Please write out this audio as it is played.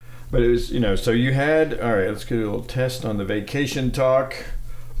But it was, so you had, all right, let's get a little test on the vacation talk.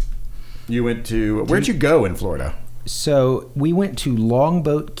 You went to, where'd you go in Florida? So we went to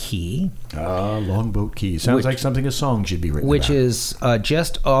Longboat Key. Longboat Key. Sounds like something a song should be written which about. Is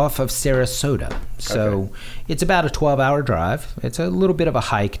just off of Sarasota. So It's about a 12-hour drive. It's a little bit of a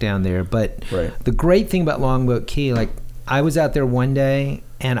hike down there. But The great thing about Longboat Key, like I was out there one day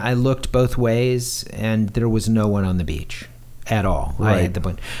and I looked both ways and there was no one on the beach at all. Right. I had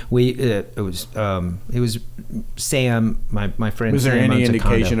the it was Sam, my friend. Was there Sam any owns a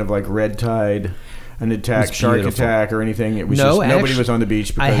indication condo. of like red tide, an attack, shark beautiful. attack, or anything? It was No, nobody was on the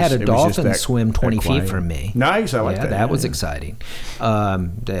beach because I had a it was just dolphin swim 20 feet quiet. from me. Nice, I like that. That was exciting.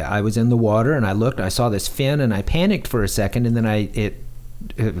 I was in the water and I looked. I saw this fin and I panicked for a second, and then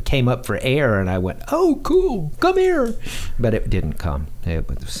it came up for air and I went, "Oh, cool, come here!" But it didn't come. It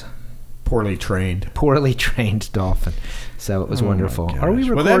was poorly trained dolphin. So it was wonderful. Are we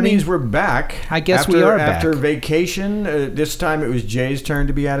recording? Well, that means we're back. I guess we are back. After vacation. This time it was Jay's turn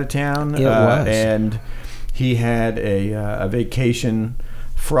to be out of town. It was. And he had a vacation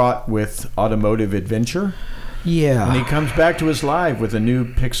fraught with automotive adventure. Yeah. And he comes back to us live with a new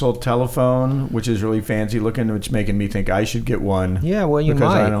Pixel telephone, which is really fancy looking, which is making me think I should get one. Yeah, well, you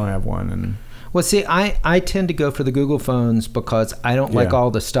because might. I don't have one. Well, see, I tend to go for the Google phones because I don't like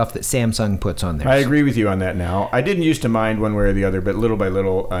all the stuff that Samsung puts on there. I agree with you on that now. I didn't used to mind one way or the other, but little by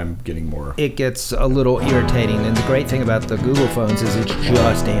little, I'm getting more. It gets a little irritating, and the great thing about the Google phones is it's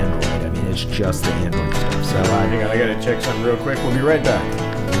just Android. I mean, it's just the Android stuff. So hang on, I got to check something real quick. We'll be right back.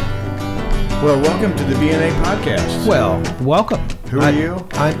 Well, welcome to the BNA podcast. Well, welcome. Who are you?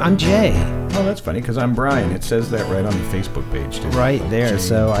 I'm Jay. Oh, that's funny because I'm Brian. It says that right on the Facebook page too. Right there.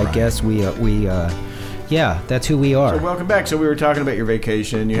 So I guess we that's who we are. So welcome back. So we were talking about your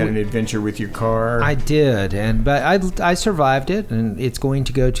vacation. You had an adventure with your car. I did, but I survived it, and it's going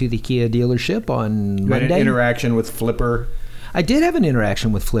to go to the Kia dealership on Monday. Had an interaction with Flipper. I did have an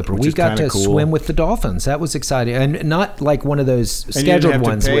interaction with Flipper. We got to swim with the dolphins. That was exciting, and not like one of those scheduled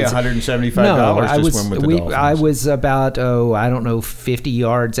ones. And you didn't have to pay $175 to swim with the dolphins. I was about 50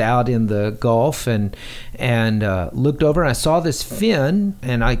 yards out in the Gulf, and looked over and I saw this fin,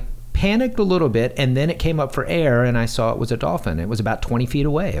 and I panicked a little bit, and then it came up for air, and I saw it was a dolphin. It was about 20 feet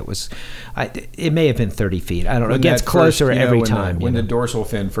away. It may have been 30 feet. I don't know. It gets closer every time. When the dorsal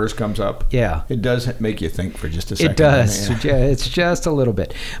fin first comes up, it does make you think for just a second. It does. It's just a little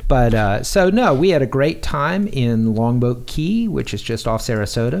bit. But we had a great time in Longboat Key, which is just off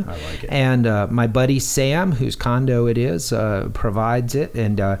Sarasota. I like it. And my buddy Sam, whose condo it is, provides it.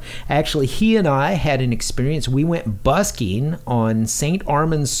 And actually, he and I had an experience. We went busking on St.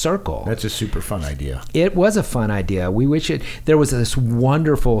 Armand's Circle. That's a super fun idea. It was a fun idea. There was this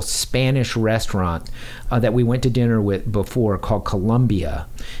wonderful Spanish restaurant that we went to dinner with before called Columbia.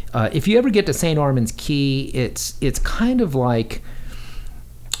 If you ever get to St. Armand's Key, it's kind of like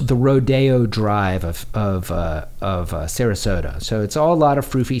the Rodeo Drive of Sarasota. So it's all a lot of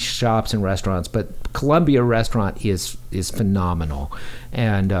froofy shops and restaurants, but Columbia restaurant is phenomenal.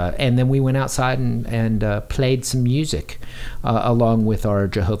 And then we went outside and played some music along with our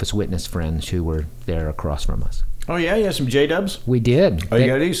Jehovah's Witness friends who were there across from us. Oh yeah, you had some J-dubs? We did. All you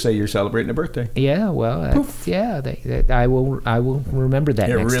gotta do is say you're celebrating a birthday. Yeah, well, I will remember that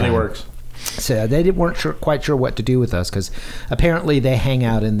next time. It really works. So they weren't quite sure what to do with us because apparently they hang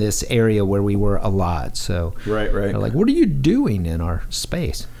out in this area where we were a lot. So right. They're like, what are you doing in our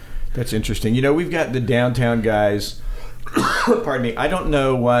space? That's interesting. We've got the downtown guys. Pardon me. I don't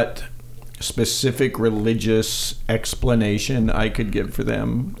know what specific religious explanation I could give for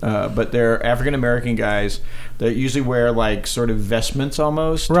them, but they're African American guys that usually wear like sort of vestments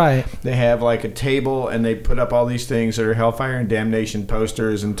almost. Right. They have like a table and they put up all these things that are hellfire and damnation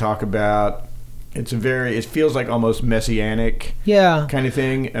posters and talk about. It feels like almost messianic. Yeah. Kind of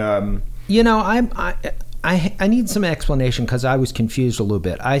thing. I need some explanation because I was confused a little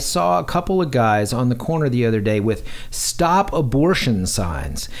bit. I saw a couple of guys on the corner the other day with "Stop Abortion"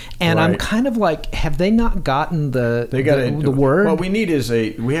 signs, and I'm kind of like, have they not gotten the word? What we need is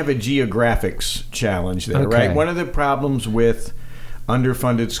we have a geographics challenge there, right? One of the problems with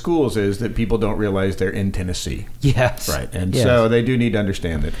underfunded schools is that people don't realize they're in Tennessee. Yes. Right. And so they do need to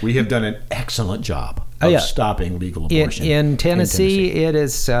understand that we have done an excellent job of stopping legal abortion. In Tennessee, it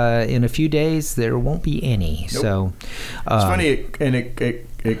is, in a few days, there won't be any. Nope. So it's funny, and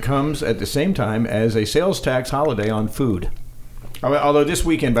it comes at the same time as a sales tax holiday on food. Although this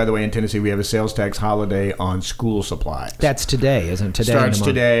weekend, by the way, in Tennessee, we have a sales tax holiday on school supplies. That's today, isn't it? Today. Starts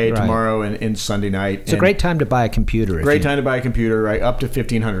today, right. tomorrow, and Sunday night. It's a great time to buy a computer. Great time to buy a computer, right? Up to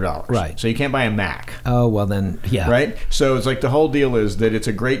 $1,500. Right. So you can't buy a Mac. Oh, well then, yeah. Right? So it's like the whole deal is that it's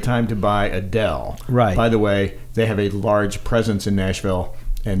a great time to buy a Dell. Right. By the way, they have a large presence in Nashville.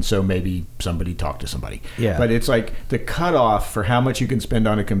 And so maybe somebody talked to somebody. Yeah. But it's like the cutoff for how much you can spend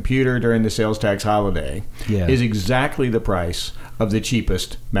on a computer during the sales tax holiday is exactly the price of the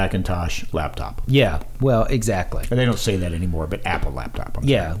cheapest Macintosh laptop. Yeah, well, exactly. And they don't say that anymore, but Apple laptop.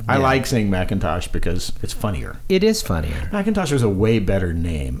 Yeah. I like saying Macintosh because it's funnier. It is funnier. Macintosh is a way better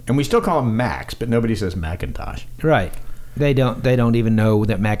name. And we still call them Macs, but nobody says Macintosh. Right. They don't even know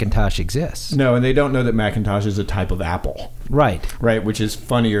that Macintosh exists. No, and they don't know that Macintosh is a type of Apple. Right. Right, which is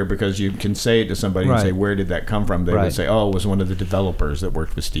funnier because you can say it to somebody and say, where did that come from? They would say, oh, it was one of the developers that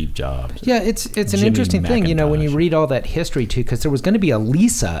worked with Steve Jobs. Yeah, it's an interesting thing, when you read all that history too, because there was going to be a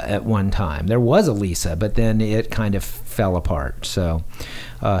Lisa at one time. There was a Lisa, but then it kind of fell apart. So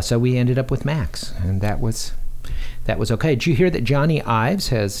we ended up with Macs, and that was okay. Did you hear that Johnny Ives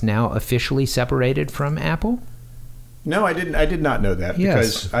has now officially separated from Apple? No, I didn't. I did not know that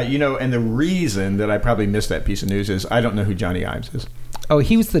Yes. because and the reason that I probably missed that piece of news is I don't know who Johnny Ives is. Oh,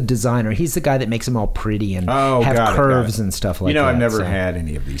 he was the designer. He's the guy that makes them all pretty and have curves and stuff like that. I've never had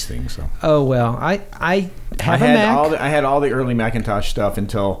any of these things. So. Oh well, I have a Mac. I had all the early Macintosh stuff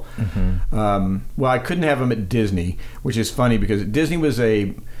until, I couldn't have them at Disney, which is funny because Disney was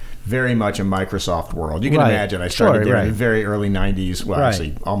very much a Microsoft world. You can imagine I started there in the very early 90s, well,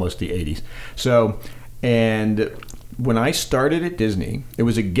 actually almost the 80s. So, and when I started at Disney, it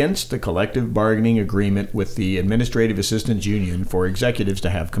was against the collective bargaining agreement with the Administrative Assistants Union for executives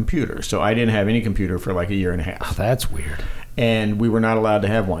to have computers. So I didn't have any computer for like a year and a half. Oh, that's weird. And we were not allowed to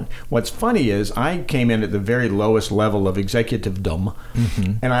have one. What's funny is I came in at the very lowest level of executivedom,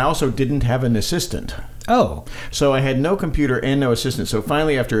 and I also didn't have an assistant. Oh. So I had no computer and no assistant. So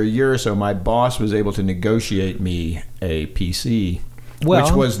finally, after a year or so, my boss was able to negotiate me a PC,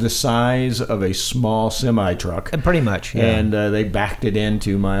 which was the size of a small semi-truck. Pretty much, yeah. And they backed it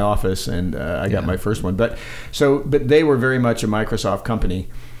into my office, and I got my first one. But they were very much a Microsoft company.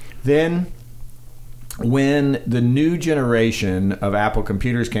 Then, when the new generation of Apple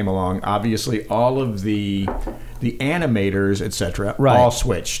computers came along, obviously all of the animators, etc., all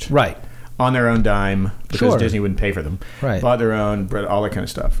switched. Right. On their own dime, because Disney wouldn't pay for them. Right. Bought their own, all that kind of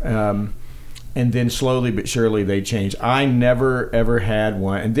stuff. And then slowly but surely they changed. I never, ever had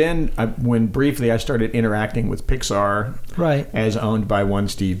one. And then when briefly I started interacting with Pixar, as owned by one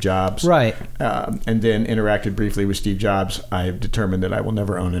Steve Jobs, and then interacted briefly with Steve Jobs, I have determined that I will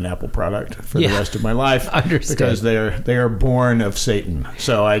never own an Apple product for the rest of my life. Because they are born of Satan.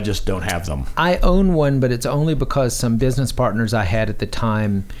 So I just don't have them. I own one, but it's only because some business partners I had at the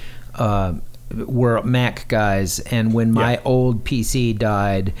time were Mac guys, and when my old PC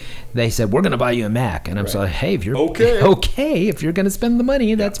died, they said, we're going to buy you a Mac. And I'm like, hey, if you're okay, if you're going to spend the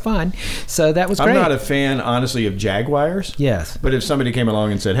money, that's fine. So that was great. I'm not a fan, honestly, of Jaguars. Yes. But if somebody came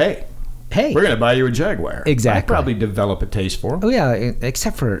along and said, hey, we're going to buy you a Jaguar. Exactly. I'd probably develop a taste for them. Oh, yeah,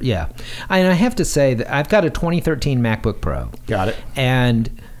 except for, And I have to say that I've got a 2013 MacBook Pro. Got it.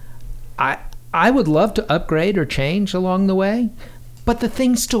 And I would love to upgrade or change along the way, but the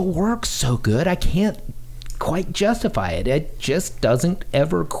thing still works so good, I can't quite justify it. It just doesn't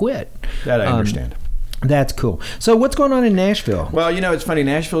ever quit. That I understand. That's cool. So what's going on in Nashville? Well, it's funny.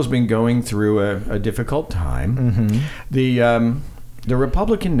 Nashville's been going through a difficult time. The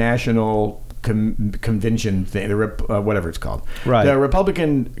Republican National Convention thing, whatever it's called. Right. The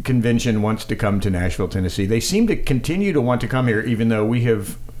Republican Convention wants to come to Nashville, Tennessee. They seem to continue to want to come here, even though we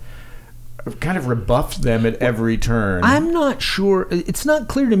have kind of rebuffed them at every turn. I'm not sure. It's not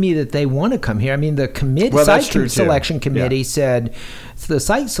clear to me that they want to come here. I mean, the site selection committee said,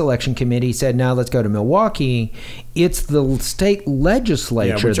 now let's go to Milwaukee. It's the state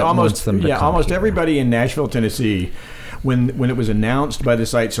legislature that wants them to come almost here. Everybody in Nashville, Tennessee, when it was announced by the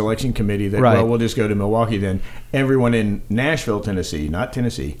site selection committee that, we'll just go to Milwaukee then, everyone in Nashville, Tennessee, not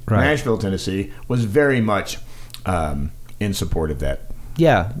Tennessee, Nashville, Tennessee, was very much in support of that.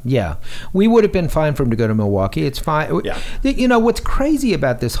 Yeah. We would have been fine for him to go to Milwaukee. It's fine. Yeah. What's crazy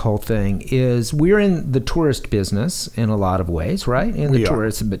about this whole thing is we're in the tourist business in a lot of ways, right? In the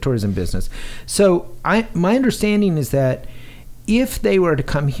tourism business. So my understanding is that if they were to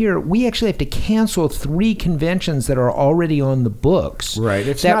come here, we actually have to cancel 3 conventions that are already on the books. Right.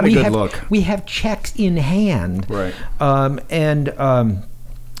 It's not a good look. We have checks in hand. Right.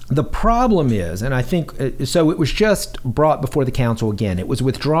 The problem is, and I think, so it was just brought before the council again. It was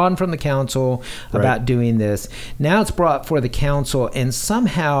withdrawn from the council about doing this. Now it's brought before the council, and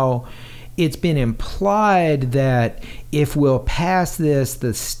somehow it's been implied that if we'll pass this,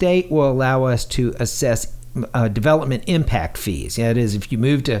 the state will allow us to assess development impact fees. That is, if you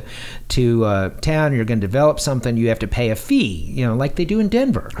move to town, you're going to develop something, you have to pay a fee, like they do in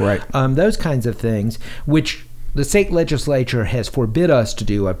Denver. Right. Those kinds of things, which the state legislature has forbid us to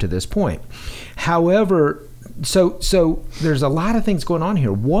do up to this point. However, so there's a lot of things going on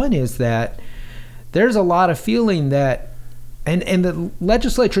here. One is that there's a lot of feeling that, and the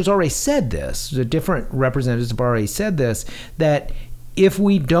legislature's already said this, the different representatives have already said this, that if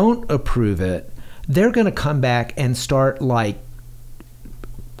we don't approve it, they're going to come back and start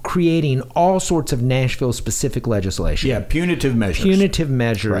creating all sorts of Nashville-specific legislation. Yeah, punitive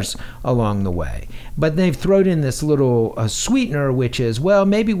measures. Right. Along the way. But they've thrown in this little sweetener, which is, well,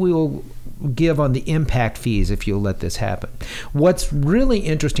 maybe we'll give on the impact fees if you'll let this happen. What's really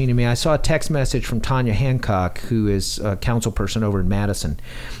interesting to me, I saw a text message from Tanya Hancock, who is a council person over in Madison.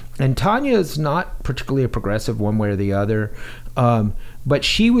 And Tanya is not particularly a progressive one way or the other. But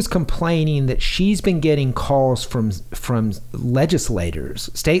she was complaining that she's been getting calls from legislators,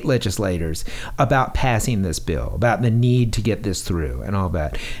 state legislators, about passing this bill, about the need to get this through and all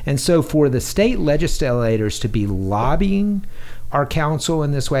that. And so for the state legislators to be lobbying our council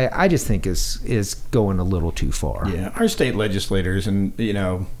in this way, I just think is going a little too far. Yeah, our state legislators, and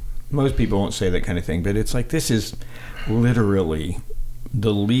most people won't say that kind of thing, but it's like, this is literally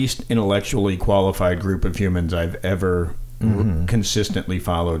the least intellectually qualified group of humans I've ever consistently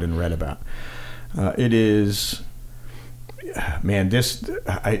followed and read about. It is, man,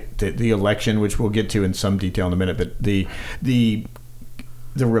 the election, which we'll get to in some detail in a minute, but the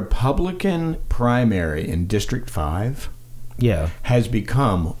Republican primary in District 5 has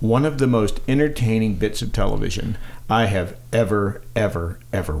become one of the most entertaining bits of television I have ever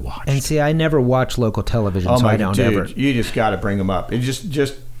watched. And see, I never watch local television, so I don't ever. You just got to bring them up. It just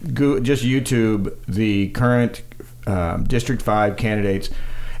YouTube the current District 5 candidates.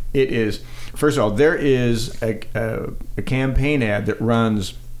 It is, first of all, there is a campaign ad that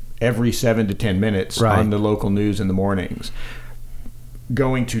runs every 7 to 10 minutes on the local news in the mornings,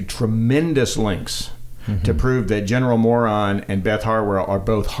 going to tremendous lengths to prove that General Moron and Beth Harwell are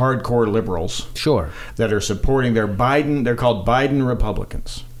both hardcore liberals. Sure. That are supporting they're called Biden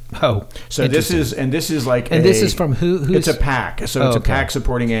Republicans. Oh, so this is this is from who? It's a PAC. So it's a PAC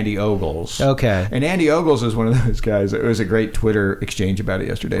supporting Andy Ogles. Okay. And Andy Ogles is one of those guys. It was a great Twitter exchange about it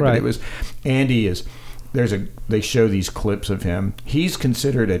yesterday. Right. But it was they show these clips of him. He's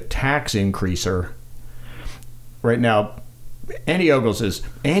considered a tax increaser right now. Andy Ogles is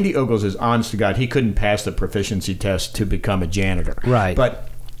honest to God, he couldn't pass the proficiency test to become a janitor. Right. But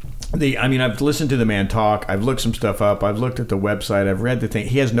I've listened to the man talk. I've looked some stuff up. I've looked at the website. I've read the thing.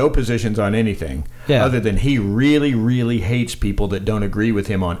 He has no positions on anything other than he really, really hates people that don't agree with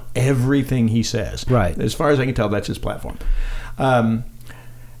him on everything he says. Right. As far as I can tell, that's his platform. And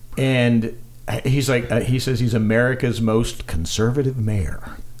he's he says he's America's most conservative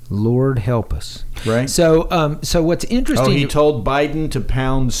mayor. Lord help us. Right. So what's interesting? Oh, he told Biden to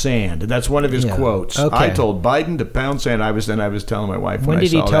pound sand. That's one of his quotes. Okay. I told Biden to pound sand. I was telling my wife when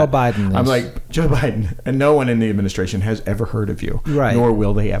did he tell Biden this? I'm like, Joe Biden, and no one in the administration has ever heard of you. Right. Nor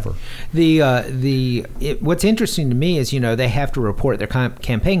will they ever. What's interesting to me is they have to report their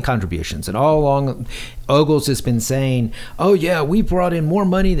campaign contributions, and all along Ogles has been saying, "Oh yeah, we brought in more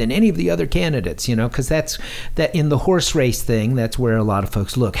money than any of the other candidates," because that in the horse race thing, that's where a lot of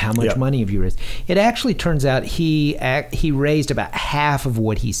folks look. How much money have you raised? It actually turns out he raised about half of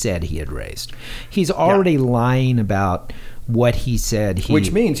what he said he had raised. He's already lying about what he said.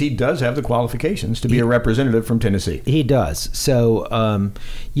 Which means he does have the qualifications to be a representative from Tennessee. He does. So,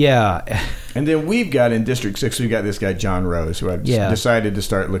 yeah. And then we've got in District 6, we've got this guy, John Rose, who I've decided to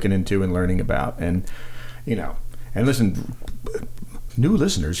start looking into and learning about. And, and listen, new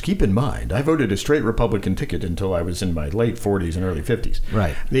listeners, keep in mind, I voted a straight Republican ticket until I was in my late 40s and early 50s.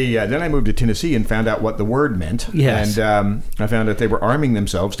 Right. Then I moved to Tennessee and found out what the word meant. Yes. And I found that they were arming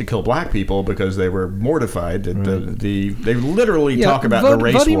themselves to kill black people because they were mortified that they literally talk about the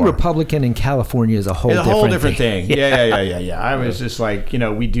race voting war. Republican in California is a whole different thing. Yeah. I was just like,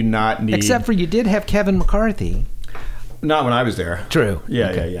 we do not need... Except for you did have Kevin McCarthy. Not when I was there. True.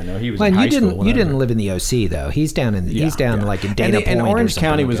 Yeah. No, he was Well, in high school. You didn't live in the OC though. He's down in like in Dana Point. And Orange or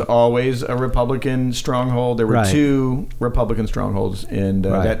County like was that. always a Republican stronghold. There were Right. 2 Republican strongholds in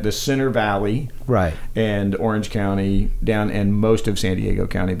Right. the Center Valley, Right. and Orange County down, and most of San Diego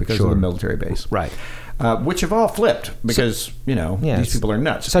County because of the military base. Right. Which have all flipped because these people are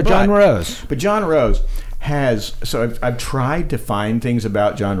nuts. So John Rose. But John Rose has. So I've tried to find things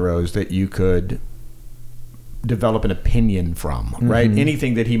about John Rose that you could develop an opinion from, right?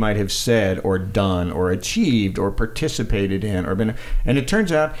 Anything that he might have said or done or achieved or participated in or been, and it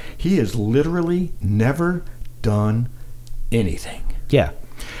turns out he has literally never done anything. Yeah.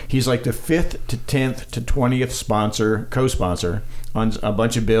 He's like the 5th to 10th to 20th co-sponsor on a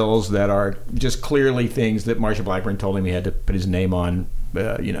bunch of bills that are just clearly things that Marsha Blackburn told him he had to put his name on,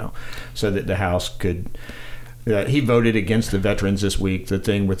 so that the House could. He voted against the veterans this week. The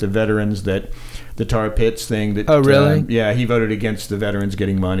thing with the veterans, that the tar pits thing. That, oh, really? Yeah, he voted against the veterans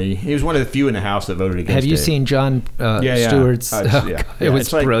getting money. He was one of the few in the House that voted against it. Have you seen John Stewart's? It was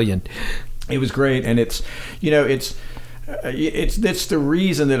brilliant. It was great, and it's the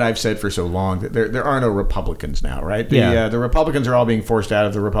reason that I've said for so long that there are no Republicans now, right? The Republicans are all being forced out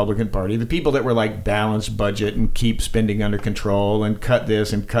of the Republican Party. The people that were like balanced budget and keep spending under control and cut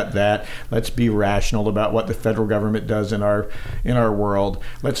this and cut that. Let's be rational about what the federal government does in our world.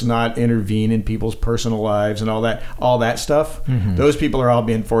 Let's not intervene in people's personal lives and all that stuff. Mm-hmm. Those people are all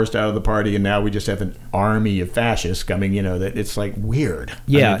being forced out of the party, and now we just have an army of fascists coming. That it's like weird.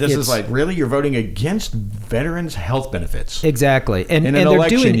 Yeah, this is like, really, you're voting against veterans' health benefits. Exactly, and in an they're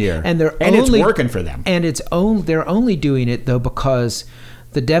election doing year, and it's working for them. And they're only doing it though because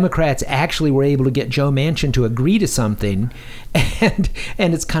the Democrats actually were able to get Joe Manchin to agree to something, and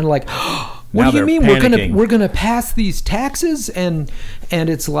it's kind of like, what do you mean panicking. we're gonna pass these taxes? And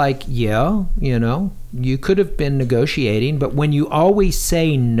it's like, you could have been negotiating, but when you always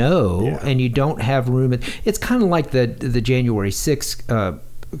say no and you don't have room, it's kind of like the January 6th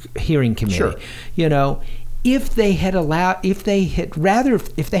hearing committee. Sure. If they hadn't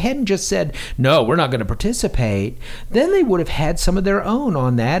just said, no, we're not going to participate, then they would have had some of their own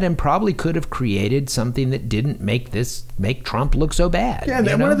on that and probably could have created something that didn't make Trump look so bad. Yeah,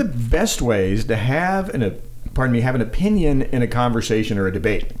 one of the best ways to have an opinion in a conversation or a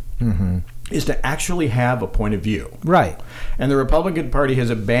debate is to actually have a point of view. Right. And the Republican Party has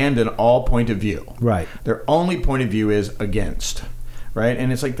abandoned all point of view. Right. Their only point of view is against. Right?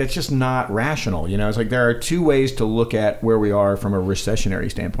 And it's like, that's just not rational. It's like there are 2 ways to look at where we are from a recessionary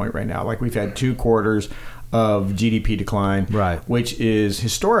standpoint right now. Like, we've had 2 quarters of GDP decline, right, which is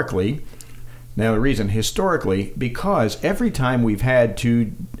historically, because every time we've had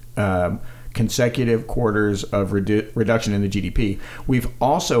 2 consecutive quarters of reduction in the GDP, we've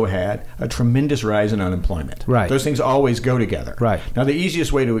also had a tremendous rise in unemployment. Right. Those things always go together. Right. Now, the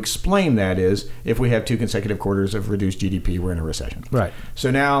easiest way to explain that is if we have 2 consecutive quarters of reduced GDP, we're in a recession. Right. So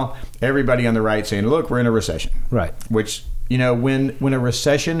now everybody on the right saying, look, we're in a recession. Right. Which, when a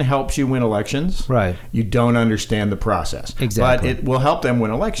recession helps you win elections, right, you don't understand the process. Exactly. But it will help them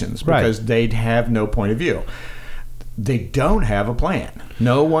win elections because they'd have no point of view. They don't have a plan.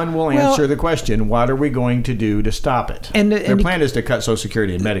 No one will answer the question, what are we going to do to stop it? And their plan is to cut Social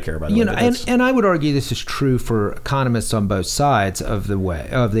Security and Medicare, by the way. And I would argue this is true for economists on both sides of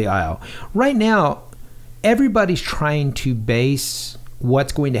the aisle. Right now, everybody's trying to base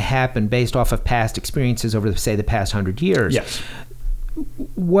what's going to happen based off of past experiences over, say, the past 100 years. Yes.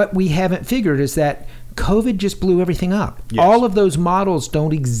 What we haven't figured is that COVID just blew everything up. Yes. All of those models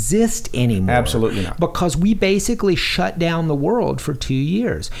don't exist anymore. Absolutely not. Because we basically shut down the world for 2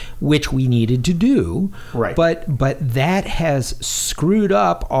 years, which we needed to do. Right. But that has screwed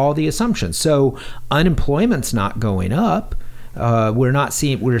up all the assumptions. So unemployment's not going up. We're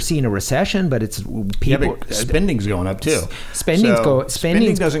seeing a recession, but it's people. But spending's going up too. Spending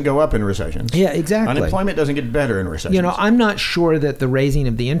doesn't go up in recessions. Yeah, exactly. Unemployment doesn't get better in recessions. I'm not sure that the raising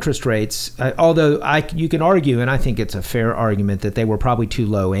of the interest rates, although you can argue, and I think it's a fair argument that they were probably too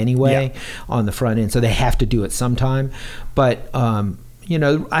low anyway on the front end, so they have to do it sometime. But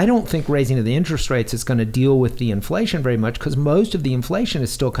I don't think raising of the interest rates is going to deal with the inflation very much because most of the inflation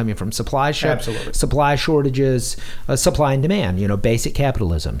is still coming from supply shortages, supply and demand, basic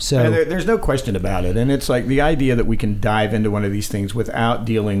capitalism. So there's no question about it. And it's like the idea that we can dive into one of these things without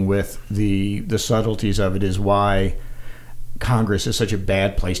dealing with the subtleties of it is why Congress is such a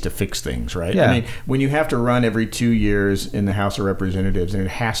bad place to fix things, right? Yeah. I mean, when you have to run every 2 years in the House of Representatives and it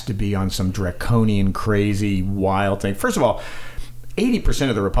has to be on some draconian, crazy, wild thing. First of all, 80%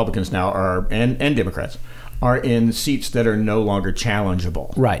 of the Republicans now and Democrats are in seats that are no longer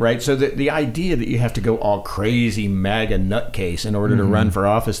challengeable. Right. So the idea that you have to go all crazy MAGA nutcase in order to run for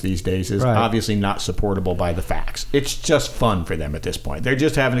office these days is obviously not supportable by the facts. It's just fun for them at this point. They're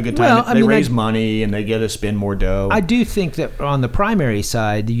just having a good time. They raise money and they get to spend more dough. I do think that on the primary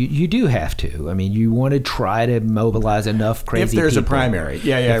side, you do have to. I mean, you want to try to mobilize enough crazy people. If there's a primary. If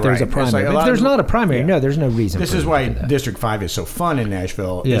there's a primary. If there's not a primary, no, there's no reason. This is why District 5 is so fun in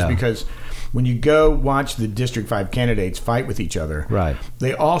Nashville, is because when you go watch the District 5 candidates fight with each other,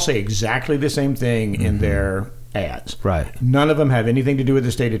 they all say exactly the same thing in their ads. None of them have anything to do with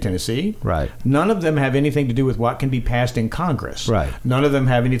the state of Tennessee. None of them have anything to do with what can be passed in Congress. None of them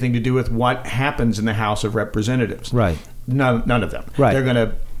have anything to do with what happens in the House of Representatives. None of them. They're going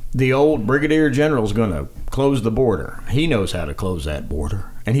to... The old brigadier general's going to close the border. He knows how to close that border,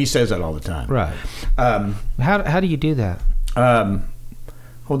 and he says that all the time. How do you do that?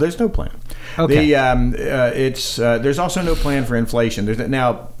 Well, there's no plan. Okay. There's also no plan for inflation.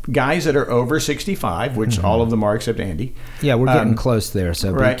 Now, guys that are over 65, which all of them are except Andy. Yeah, we're getting close there,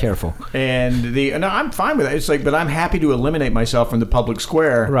 so be careful. And I'm fine with that. It's like, but I'm happy to eliminate myself from the public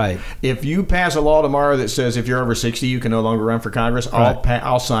square. If you pass a law tomorrow that says if you're over 60, you can no longer run for Congress,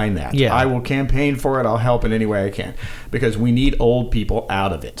 I'll sign that. I will campaign for it. I'll help in any way I can, because we need old people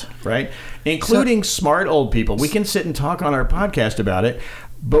out of it, including smart old people. We can sit and talk on our podcast about it,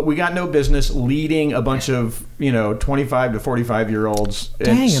 but we got no business leading a bunch of 25 to 45-year-olds.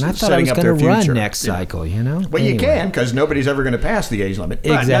 Dang, and I thought I was going to run next cycle. Well, you can, because nobody's ever going to pass the age limit.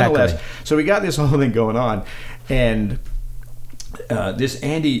 But nonetheless, so we got this whole thing going on, and the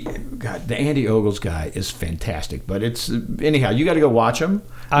Andy Ogles guy is fantastic. But anyhow, you got to go watch him.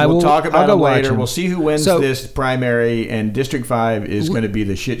 We'll talk about it later. We'll see who wins this primary, and District 5 is going to be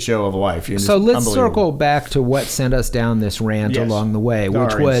the shit show of life. So let's circle back to what sent us down this rant along the way,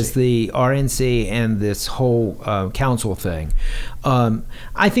 which was the RNC and this whole council thing.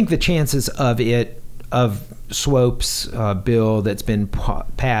 I think the chances of Swope's bill that's been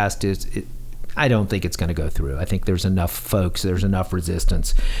passed I don't think it's going to go through. I think there's enough folks, there's enough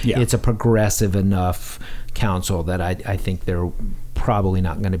resistance. It's a progressive enough council that I think they're probably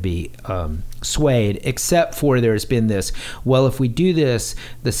not going to be swayed, except for there's been this, well, if we do this,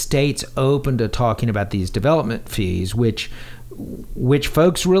 the state's open to talking about these development fees, which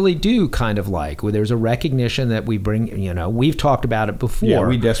folks really do kind of like. Where there's a recognition that we bring, we've talked about it before.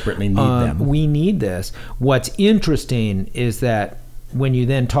 We desperately need them. We need this. What's interesting is that when you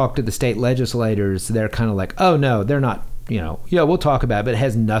then talk to the state legislators, they're kind of like, oh no, they're not, we'll talk about it, but it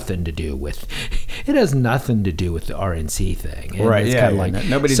has nothing to do with the RNC thing. And it's kind of like,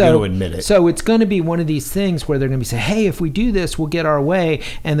 nobody's going to admit it. So it's going to be one of these things where they're going to be saying, hey, if we do this, we'll get our way,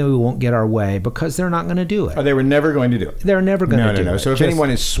 and then we won't get our way because they're not going to do it. They were never going to do it. They're never going to do it. So if anyone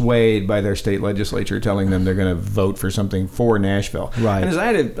is swayed by their state legislature telling them they're going to vote for something for Nashville. And as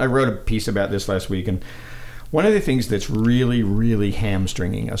I wrote a piece about this last week, and one of the things that's really, really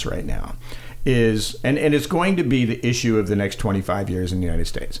hamstringing us right now is, and it's going to be the issue of the next 25 years in the United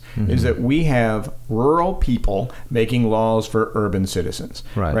States, is that we have rural people making laws for urban citizens.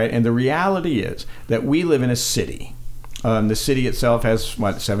 And the reality is that we live in a city. The city itself has,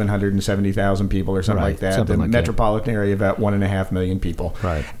 770,000 people or something like that. The metropolitan area, about 1.5 million people.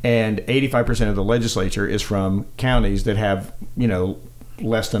 And 85% of the legislature is from counties that have,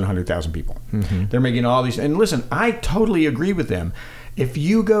 less than 100,000 people. They're making all these, and listen, I totally agree with them. If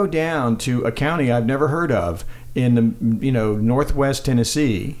you go down to a county I've never heard of in the northwest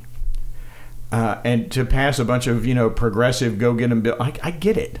Tennessee, and to pass a bunch of progressive go get them bill, I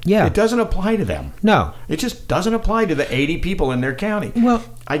get it. It doesn't apply to them. No, it just doesn't apply to the 80 people in their county. Well,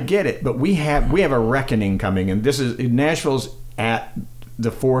 I get it, but we have a reckoning coming, and Nashville's at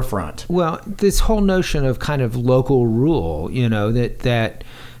the forefront. Well, this whole notion of kind of local rule, that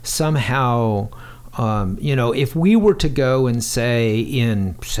somehow, if we were to go and say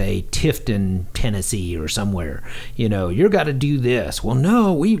Tifton, Tennessee or somewhere, you're got to do this. Well,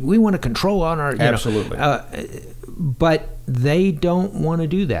 no, we want to control on our, absolutely. But they don't want to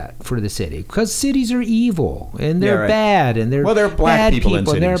do that for the city because cities are evil and they're bad and they're there are black people in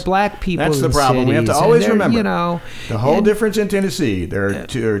cities. And there are black people. That's the problem. We have to always remember. The whole difference in Tennessee. There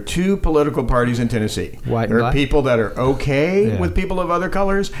are two political parties in Tennessee. There are people that are okay with people of other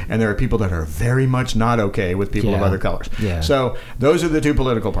colors, and there are people that are very much not okay with people of other colors. So those are the two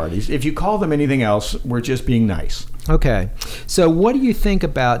political parties. If you call them anything else, we're just being nice. Okay, so what do you think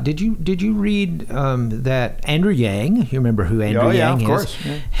about? Did you read that Andrew Yang? You remember who Andrew Yang is? Of course.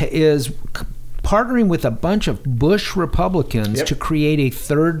 Is partnering with a bunch of Bush Republicans to create a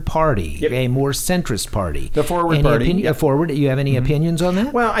third party, a more centrist party. The Forward Party. Forward. You have any opinions on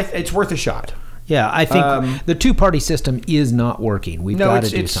that? Well, it's worth a shot. Yeah, I think the two-party system is not working. We've got to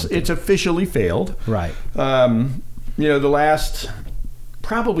do something. It's officially failed. Right. The last,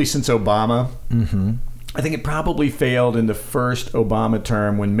 probably since Obama, I think it probably failed in the first Obama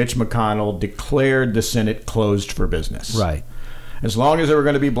term when Mitch McConnell declared the Senate closed for business. Right. As long as there were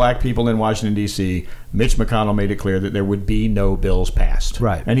going to be black people in Washington, D.C., Mitch McConnell made it clear that there would be no bills passed.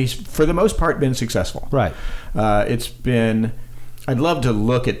 Right. And he's, for the most part, been successful. Right. I'd love to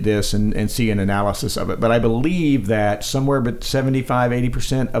look at this and see an analysis of it, but I believe that somewhere but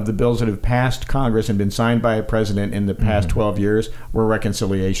 75-80% of the bills that have passed Congress and been signed by a president in the past 12 years were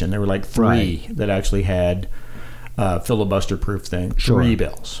reconciliation. There were like three that actually had filibuster-proof thing. Sure. 3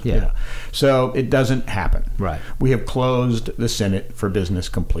 bills. Yeah. So it doesn't happen. Right. We have closed the Senate for business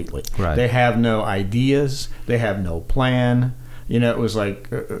completely. Right. They have no ideas. They have no plan. It was like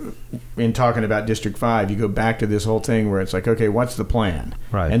in talking about District 5, you go back to this whole thing where it's like, okay, what's the plan?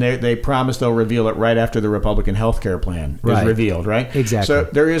 Right. And they promise they'll reveal it right after the Republican health care plan is revealed, right? Exactly. So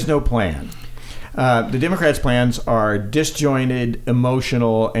there is no plan. The Democrats' plans are disjointed,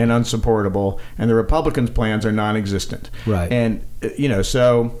 emotional, and unsupportable, and the Republicans' plans are non-existent. Right. And,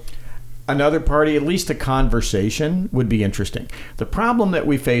 so another party, at least a conversation, would be interesting. The problem that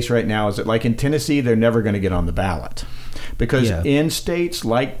we face right now is that, like in Tennessee, they're never going to get on the ballot. Because in states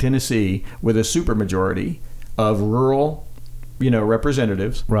like Tennessee, with a supermajority of rural,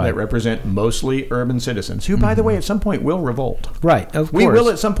 representatives that represent mostly urban citizens, who, by the way, at some point will revolt. Right, of course. We will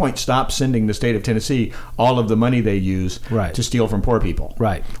at some point stop sending the state of Tennessee all of the money they use to steal from poor people.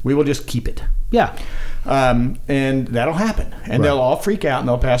 Right. We will just keep it. Yeah. And that'll happen. And they'll all freak out and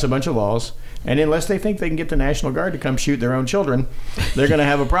they'll pass a bunch of laws. And unless they think they can get the National Guard to come shoot their own children, they're going to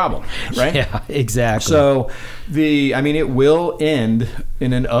have a problem, right? Yeah, exactly. So it will end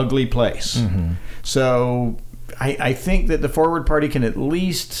in an ugly place. So I think that the Forward Party can at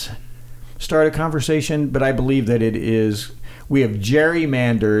least start a conversation, but I believe that we have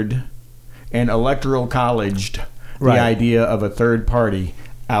gerrymandered and electoral colleged the idea of a third party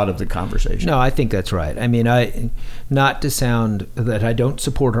out of the conversation. No, I think that's right. I mean, not to sound that I don't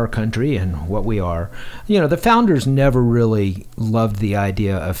support our country and what we are. The founders never really loved the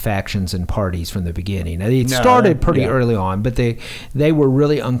idea of factions and parties from the beginning. It started pretty early on, but they were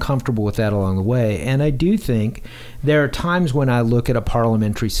really uncomfortable with that along the way. And I do think there are times when I look at a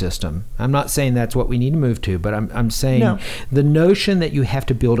parliamentary system. I'm not saying that's what we need to move to, but I'm saying the notion that you have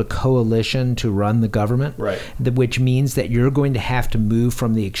to build a coalition to run the government, which means that you're going to have to move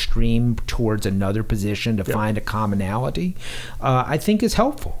from the extreme towards another position to find a commonality, I think is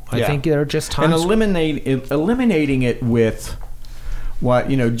helpful. I think there are just times... And eliminating it with...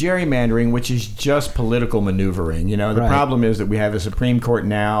 gerrymandering, which is just political maneuvering. The problem is that we have a Supreme Court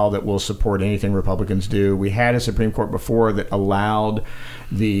now that will support anything Republicans do. We had a Supreme Court before that allowed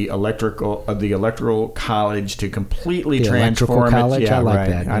the electoral college to completely transform college? it. Yeah, I like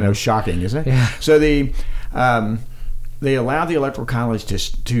that. I know, shocking, isn't it? Yeah. So they allowed the electoral college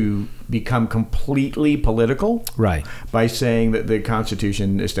to become completely political by saying that the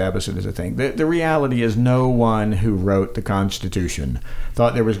Constitution established it as a thing. The reality is no one who wrote the Constitution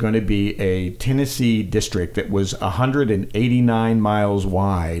thought there was going to be a Tennessee district that was 189 miles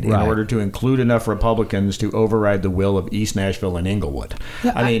wide in order to include enough Republicans to override the will of East Nashville and Inglewood.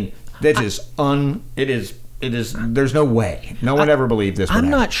 Yeah, there's no way. No one ever believed this would happen.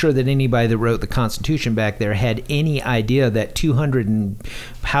 I'm not sure that anybody that wrote the Constitution back there had any idea that 200 and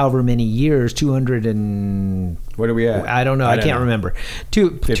however many years, 200 and... What are we at? I don't know. I can't remember.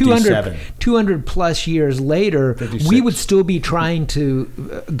 200 plus years later, 56. We would still be trying to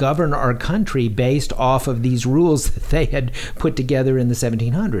govern our country based off of these rules that they had put together in the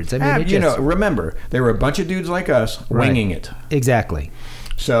 1700s. I mean, remember, there were a bunch of dudes like us winging it. Exactly.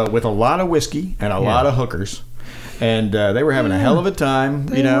 So with a lot of whiskey and a lot of hookers, and they were having a hell of a time.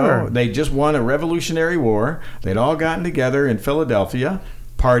 They just won a Revolutionary War. They'd all gotten together in Philadelphia,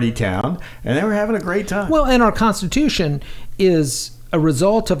 party town, and they were having a great time. Well, and our Constitution is a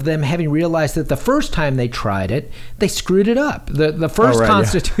result of them having realized that the first time they tried it, they screwed it up. The first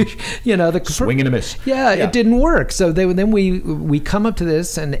Constitution, swing and a miss. Yeah, it didn't work. So then we come up to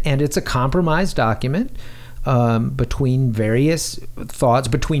this, and it's a compromise document. Between various thoughts,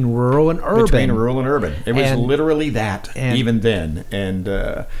 between rural and urban. It was literally that, even then.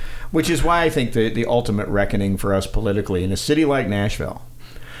 And which is why I think the ultimate reckoning for us politically in a city like Nashville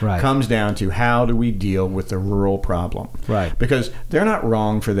comes down to how do we deal with the rural problem. Right. Because they're not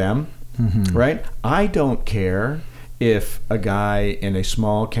wrong for them, right? I don't care if a guy in a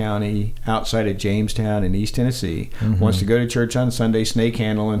small county outside of Jamestown in East Tennessee wants to go to church on Sunday, snake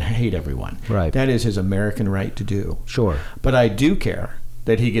handle, and hate everyone. Right. That is his American right to do. Sure. But I do care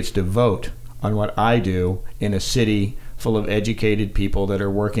that he gets to vote on what I do in a city full of educated people that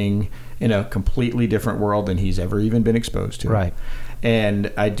are working in a completely different world than he's ever even been exposed to. Right.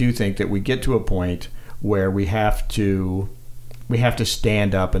 And I do think that we get to a point where we have to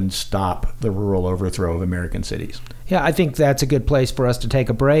stand up and stop the rural overthrow of American cities. Yeah, I think that's a good place for us to take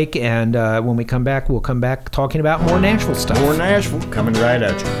a break. And when we come back, we'll come back talking about more Nashville stuff. More Nashville coming right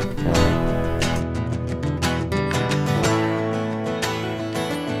at you.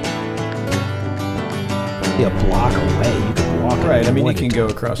 A block away. You can walk. Right. I mean, you can go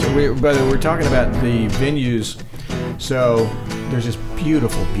across it. But we're talking about the venues. So there's this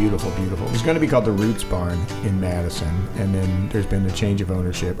beautiful. It's going to be called the Roots Barn in Madison, and then there's been a change of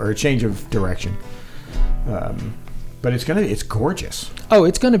ownership or a change of direction. But it's gorgeous. Oh,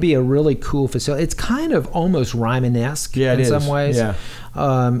 it's going to be a really cool facility. It's kind of almost Ryman-esque in some ways. Yeah.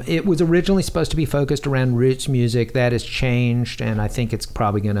 It was originally supposed to be focused around roots music. That has changed, and I think it's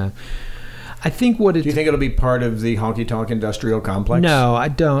probably going to. Do you think it'll be part of the Honky Tonk Industrial Complex? No, I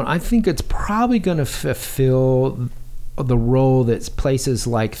don't. I think it's probably going to fulfill the role that places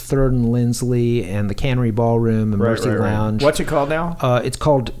like Third and Lindsley and the Cannery Ballroom and Mercy Lounge. What's it called now? It's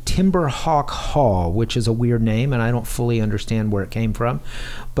called Timberhawk Hall, which is a weird name, and I don't fully understand where it came from.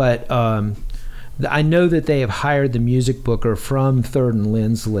 But I know that they have hired the music booker from Third and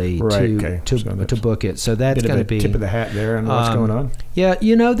Lindsley to book it. So that's going to be tip of the hat there on what's going on. Yeah,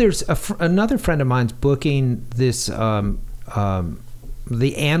 there's another friend of mine's booking this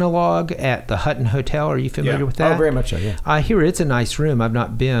the Analog at the Hutton Hotel. Are you familiar with that? Oh, very much so, yeah. I hear it's a nice room. I've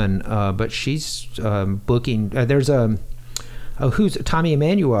not been, but she's booking. There's Tommy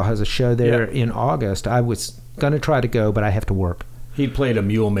Emmanuel has a show there in August. I was going to try to go, but I have to work. He played a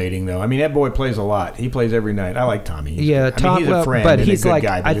mule mating, though. I mean, that boy plays a lot. He plays every night. I like Tommy. He's a friend, but he's a good like,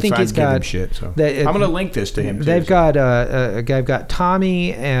 guy. But I think he's got. Shit, so. I'm going to link this to him. They've got got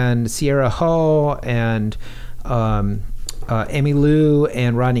Tommy and Sierra Hull and Emmy Lou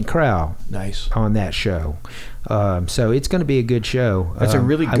and Rodney Crowell. Nice on that show. So it's going to be a good show. That's a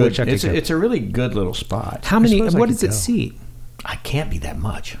really good. It's a really good little spot. How many? What does it seat? I can't be that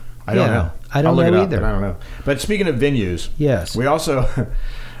much. I don't know. I don't know either. I don't know. But speaking of venues, yes, we also.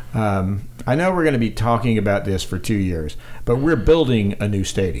 I know we're going to be talking about this for 2 years, but we're building a new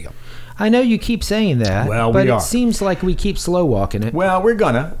stadium. I know you keep saying that, but it seems like we keep slow walking it. Well, we're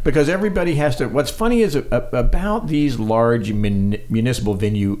gonna, because everybody has to. What's funny is about these large municipal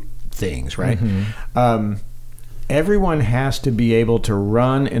venue things, right? Mm-hmm. Everyone has to be able to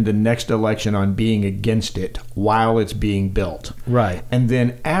run in the next election on being against it while it's being built. Right. And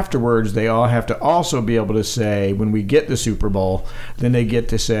then afterwards, they all have to also be able to say, when we get the Super Bowl, then they get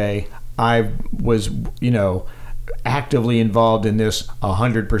to say, I was, actively involved in this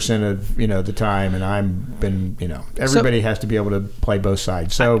 100% of the time, and I'm been everybody has to be able to play both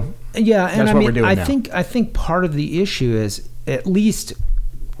sides. So that's what we're doing now. I think part of the issue is, at least,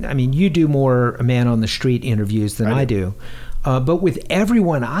 you do more man on the street interviews than I do, but with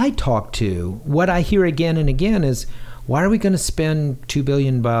everyone I talk to, what I hear again and again is, why are we going to spend $2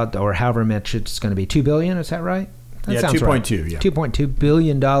 billion or however much it's going to be? $2 billion, is that right? That sounds 2.2. Right. Yeah, $2.2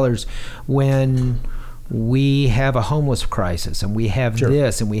 billion when we have a homeless crisis, and we have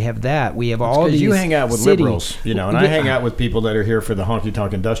this, and we have that. We have all these. You hang out with cities. liberals, and I hang out with people that are here for the Honky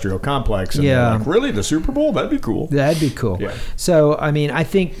Tonk Industrial Complex. And they're like, really, the Super Bowl? That'd be cool. That'd be cool. Yeah. So, I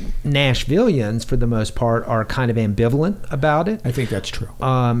think Nashvillians, for the most part, are kind of ambivalent about it. I think that's true.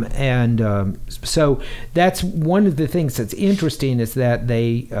 So that's one of the things that's interesting, is that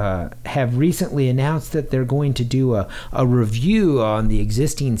they have recently announced that they're going to do a review on the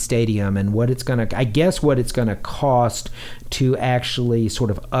existing stadium and what it's going to cost to actually sort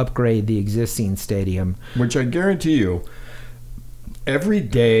of upgrade the existing stadium. Which I guarantee you, every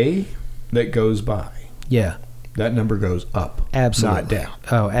day that goes by, that number goes up. Absolutely. Not down.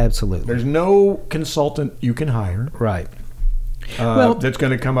 Oh, absolutely. There's no consultant you can hire. Right. That's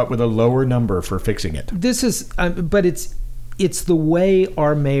going to come up with a lower number for fixing it. This is, but it's the way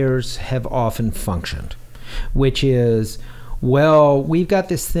our mayors have often functioned, which is, well, we've got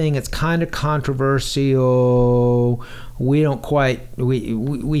this thing, it's kind of controversial. We don't quite,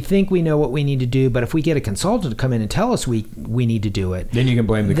 we think we know what we need to do, but if we get a consultant to come in and tell us we need to do it, then you can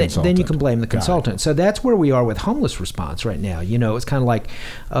blame the consultant. Then you can blame the consultant. So that's where we are with homeless response right now. It's kind of like,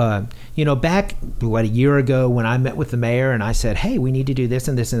 back, a year ago when I met with the mayor and I said, hey, we need to do this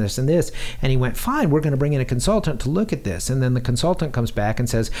and this and this and this. And he went, fine, we're going to bring in a consultant to look at this. And then the consultant comes back and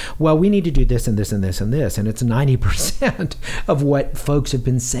says, well, we need to do this and this and this and this. And it's 90% of what folks have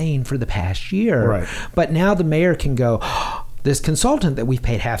been saying for the past year. Right. But now the mayor can go, this consultant that we've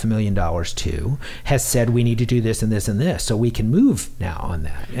paid $500,000 to has said we need to do this and this and this, so we can move now on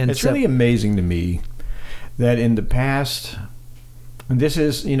that. And it's really amazing to me that in the past, and this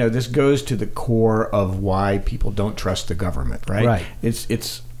is, this goes to the core of why people don't trust the government, right? Right.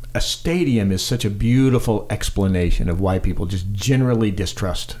 It's a stadium is such a beautiful explanation of why people just generally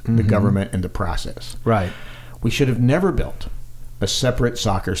distrust the government and the process. Right. We should have never built a separate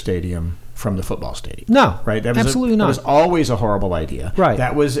soccer stadium from the football stadium. No, right? That was absolutely not. That was always a horrible idea. Right.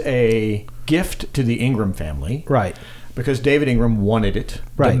 That was a gift to the Ingram family. Right. Because David Ingram wanted it,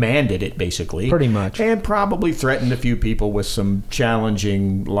 Right. demanded it basically. Pretty much. And probably threatened a few people with some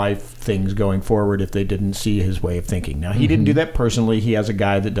challenging life things going forward if they didn't see his way of thinking. Now, he didn't do that personally. He has a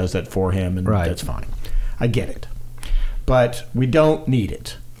guy that does that for him, and Right. that's fine. I get it. But we don't need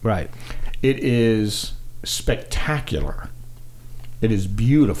it. Right. It is spectacular. It is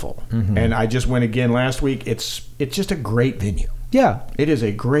beautiful. And I just went again last week. It's just a great venue. Yeah. It is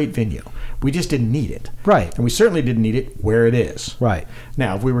a great venue. We just didn't need it. Right. And we certainly didn't need it where it is. Right.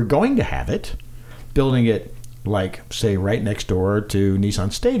 Now, if we were going to have it, building it like, say, right next door to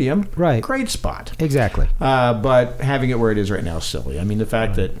Nissan Stadium, Right. great spot. Exactly. But having it where it is right now is silly. I mean, the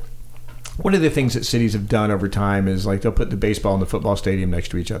fact that one of the things that cities have done over time is like they'll put the baseball and the football stadium next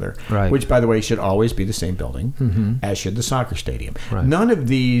to each other, Right. which, by the way, should always be the same building, as should the soccer stadium. Right. None of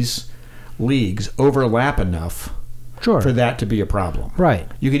these leagues overlap enough Sure. for that to be a problem. Right.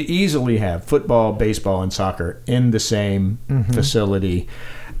 You could easily have football, baseball, and soccer in the same facility,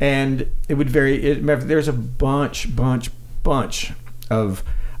 and it would vary. There's a bunch of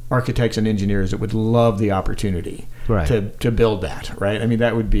architects and engineers that would love the opportunity Right. to build that. Right? I mean,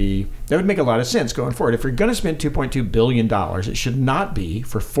 that would make a lot of sense going forward. If you're going to spend $2.2 billion, it should not be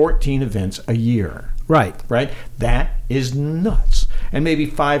for 14 events a year. Right. Right? That is nuts. And maybe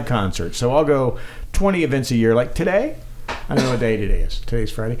 5 concerts. So I'll go 20 events a year. Like today, I don't know what day today is.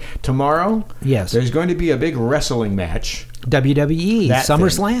 Today's Friday. Tomorrow, Yes. there's going to be a big wrestling match. WWE, That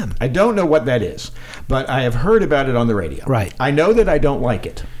SummerSlam. thing. I don't know what that is, but I have heard about it on the radio. Right. I know that I don't like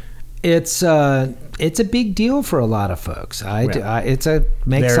it. It's a big deal for a lot of folks. Makes a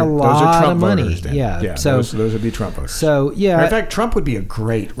Those are lot Trump of money. voters, then. Yeah. So So those would be Trump voters. so yeah. Matter of fact, Trump would be a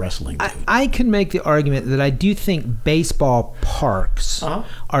great wrestling team. I can make the argument that I do think baseball parks Uh-huh.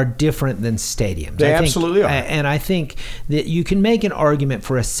 are different than stadiums. They I think- absolutely are. And I think that you can make an argument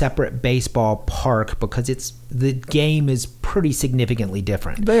for a separate baseball park because the game is pretty significantly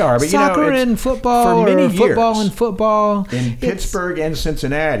different. They are, but soccer it's- and football, for many or football years, and football. in it's- Pittsburgh and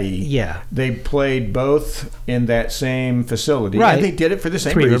Cincinnati, Yeah. they played both in that same facility. Right. And they did it for the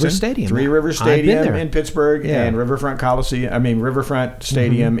same Three reason. Rivers Stadium. Three Rivers I've been Stadium there. in Pittsburgh Yeah. and Riverfront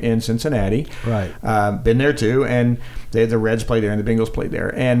Stadium in Cincinnati. Right. Been there too. And the Reds played there and the Bengals played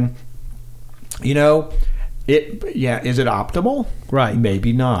there. And, is it optimal? Right.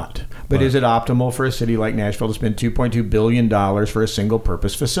 Maybe not. But Right. is it optimal for a city like Nashville to spend $2.2 billion for a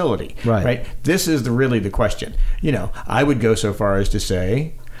single-purpose facility? Right. This is really the question. I would go so far as to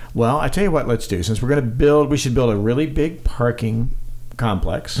say, well, I tell you what, let's do. Since we're going to we should build a really big parking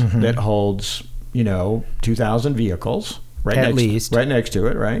complex that holds, 2,000 vehicles. At least. Right next to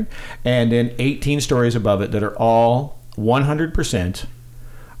it, right? And then 18 stories above it that are all 100%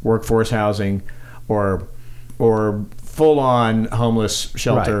 workforce housing or full-on homeless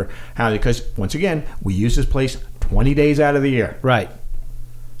shelter housing. Because, once again, we use this place 20 days out of the year. Right.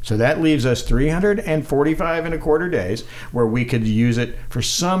 So that leaves us 345 and a quarter days where we could use it for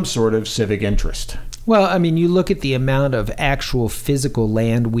some sort of civic interest. Well, I mean, you look at the amount of actual physical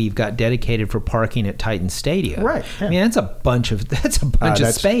land we've got dedicated for parking at Titan Stadium. Right, yeah. I mean, that's a bunch of That's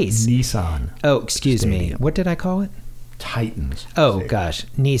space. Nissan. Oh, excuse me. Stadium. What did I call it? Titans. Oh, Stadium. gosh.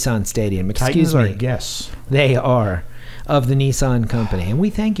 Nissan Stadium. Titans Excuse me. are guests. They are of the Nissan company. And we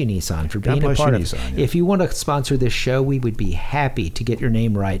thank you, Nissan, for God being a bless part you, of it. Nissan, yeah. If you want to sponsor this show, we would be happy to get your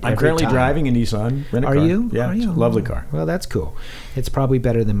name right I'm every currently time. driving a Nissan. Rent a Are car. you? Yeah, Are it's you? a lovely car. Well, that's cool. It's probably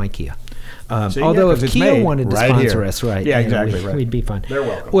better than my Kia. See, Although yeah, if 'cause it's Kia made wanted to right sponsor here. us, right? Yeah, exactly, right. We'd be fine. They're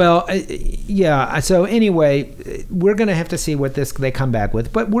welcome. Well, yeah. So anyway, we're going to have to see what they come back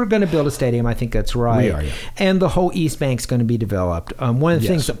with. But we're going to build a stadium. I think that's right. We are, yeah. And the whole East Bank's going to be developed. One of the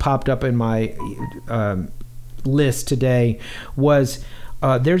things that popped up in my list today was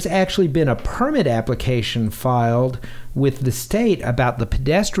there's actually been a permit application filed with the state about the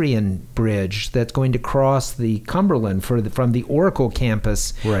pedestrian bridge that's going to cross the Cumberland from the Oracle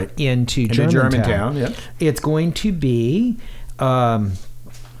campus into Germantown. Yep. It's going to be,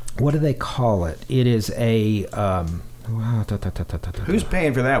 what do they call it? It is a... Who's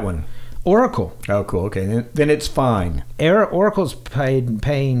paying for that one? Oracle. Oh, cool. Okay, then it's fine. Oracle's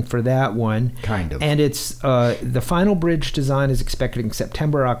paying for that one. Kind of. And it's the final bridge design is expected in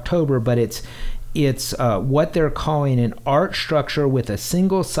September, October, but it's what they're calling an arch structure with a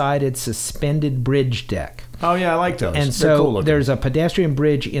single-sided suspended bridge deck. Oh, yeah, I like those. And They're so cool looking. there's a pedestrian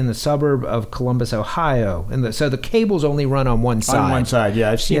bridge in the suburb of Columbus, Ohio. And so the cables only run on one side. On one side,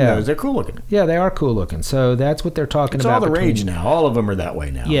 yeah. I've seen those. They're cool looking. Yeah, they are cool looking. So that's what they're talking It's about. all the rage now. All of them are that way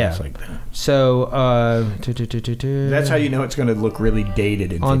now. Yeah. It's like that. So That's how you know it's going to look really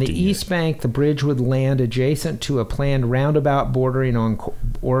dated in 15 on the years. east bank, the bridge would land adjacent to a planned roundabout bordering on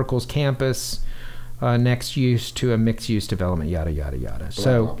Oracle's campus. Next use to a mixed-use development, yada, yada, yada.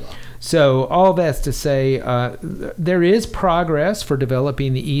 So all that's to say, there is progress for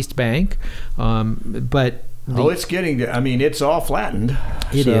developing the East Bank, but... it's getting to, I mean, it's all flattened.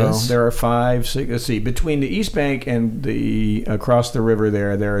 It is. There are 5, 6, let's see, between the East Bank and the across the river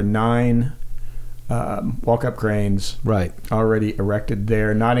there are 9 walk-up cranes already erected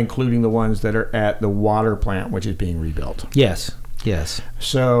there, not including the ones that are at the water plant, which is being rebuilt. Yes.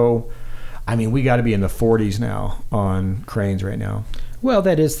 So... I mean, we got to be in the 40s now on cranes right now. Well,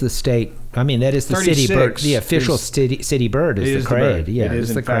 that is the state. I mean, that is the city bird. The official city bird is the crane. Yeah, it is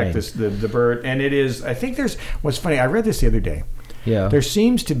in fact the bird, and it is. I think there's. What's funny? I read this the other day. Yeah. There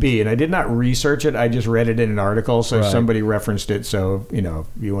seems to be, and I did not research it. I just read it in an article, so somebody referenced it. So if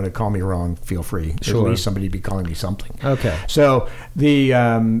you want to call me wrong, feel free. Sure. At least somebody be calling me something. Okay. So the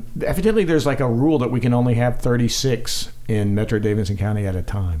evidently there's like a rule that we can only have 36 in Metro Davidson County at a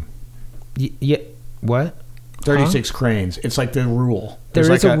time. Yeah. What? 36 cranes. It's like the rule.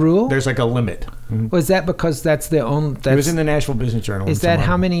 There is a rule? There's like a limit. Was that because that's the only... It was in the Nashville Business Journal. Is that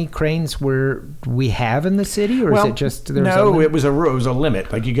how many cranes we have in the city? Or is it just... No, it was a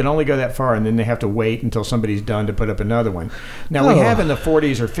limit. Like you can only go that far, and then they have to wait until somebody's done to put up another one. Now, we have in the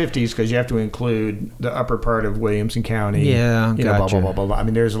 40s or 50s, because you have to include the upper part of Williamson County. Yeah, blah, gotcha. blah, blah, blah. I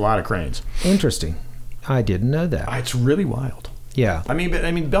mean, there's a lot of cranes. Interesting. I didn't know that. It's really wild. Yeah. I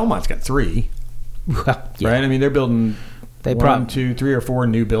mean, Belmont's got 3. Well, yeah. Right? I mean, they're building 1, 2, 3, or 4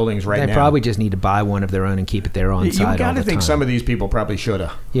 new buildings right now. They probably just need to buy one of their own and keep it there on site. You got to think some of these people probably should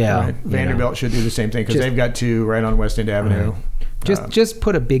have. Yeah. Right? Vanderbilt should do the same thing, because they've got 2 right on West End Avenue. Just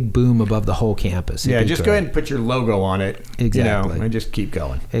put a big boom above the whole campus. Yeah, just go ahead and put your logo on it. Exactly. And just keep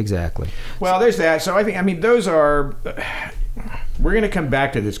going. Exactly. Well, there's that. So I mean, those are... We're going to come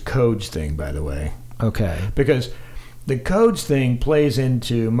back to this codes thing, by the way. Okay. Because the codes thing plays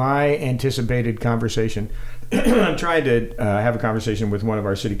into my anticipated conversation. I'm trying to have a conversation with one of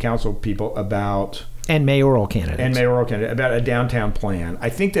our city council people about... And mayoral candidates. About a downtown plan. I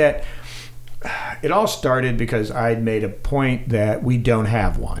think that it all started because I'd made a point that we don't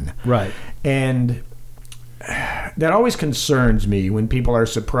have one. Right. And that always concerns me when people are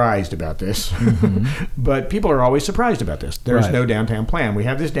surprised about this. Mm-hmm. But people are always surprised about this. There's no downtown plan. We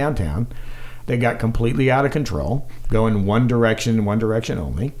have this downtown. They got completely out of control, going one direction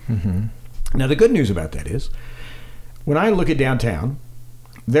only. Mm-hmm. Now, the good news about that is, when I look at downtown,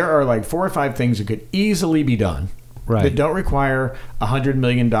 there are like 4 or 5 things that could easily be done that don't require $100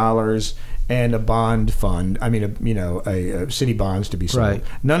 million and a bond fund. I mean, a city bonds to be sold. Right.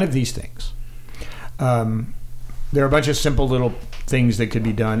 None of these things. There are a bunch of simple little things that could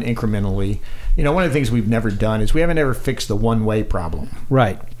be done incrementally. One of the things we've never done is we haven't ever fixed the one-way problem.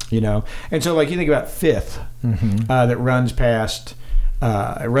 Right. And so like you think about 5th, that runs past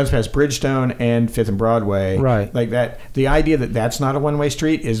Bridgestone and 5th and Broadway. Right. Like that. The idea that that's not a one-way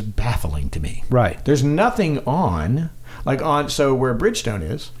street is baffling to me. Right. There's nothing so where Bridgestone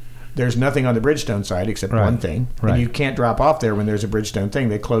is, there's nothing on the Bridgestone side except one thing. Right. And you can't drop off there when there's a Bridgestone thing.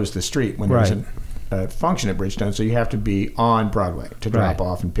 They close the street when there's a function at Bridgestone, so you have to be on Broadway to drop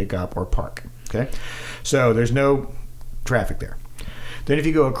off and pick up or park. Okay? So there's no traffic there. Then if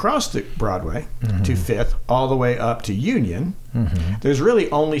you go across the Broadway to 5th all the way up to Union, there's really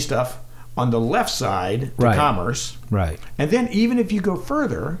only stuff on the left side to Commerce. Right. And then even if you go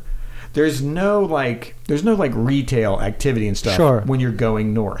further, there's no retail activity and stuff when you're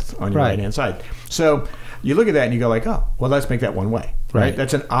going north on your right-hand side. So you look at that and you go like, oh, well, let's make that one way. Right.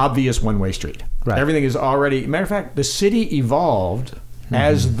 That's an obvious one-way street. Right. Everything is already... Matter of fact, the city evolved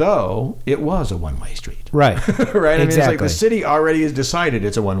as though it was a one-way street. Right. Right? I mean, exactly. it's like the city already has decided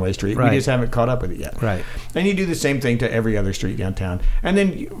it's a one-way street. Right. We just haven't caught up with it yet. Right. And you do the same thing to every other street downtown. And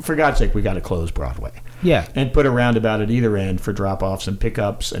then, for God's sake, we got to close Broadway. Yeah. And put a roundabout at either end for drop-offs and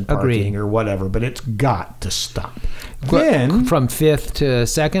pickups and parking or whatever. But it's got to stop. Then from 5th to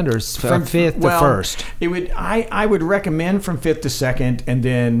 2nd or from 5th to 1st? It would. I would recommend from 5th to 2nd, and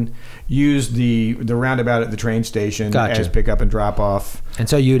then use the roundabout at the train station as pickup and drop-off. off. And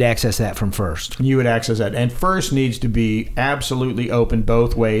so you'd access that from First. You would access that. And First needs to be absolutely open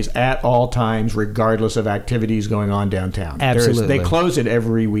both ways at all times, regardless of activities going on downtown. Absolutely. They close it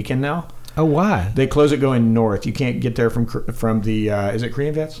every weekend now. Oh, why? They close it going north. You can't get there from the, is it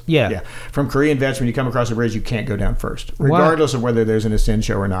Korean Vets? Yeah. From Korean Vets, when you come across the bridge, you can't go down First, regardless of whether there's an Ascend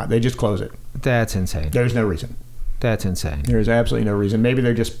show or not. They just close it. That's insane. There's no reason. That's insane. There's absolutely no reason. Maybe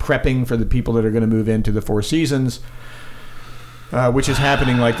they're just prepping for the people that are going to move into the Four Seasons, which is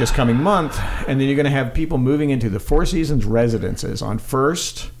happening like this coming month. And then you're going to have people moving into the Four Seasons residences on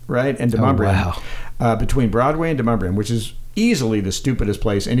First, right, and Demumbrian, between Broadway and Demumbrian, which is easily the stupidest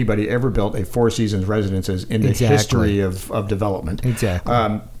place anybody ever built a Four Seasons residences in the history of development. Exactly.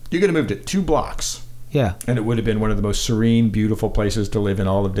 You're going to move to 2 blocks. Yeah. And it would have been one of the most serene, beautiful places to live in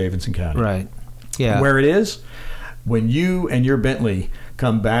all of Davidson County. Right. Yeah. Where it is, when you and your Bentley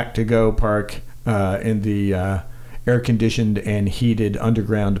come back to go park in the air-conditioned and heated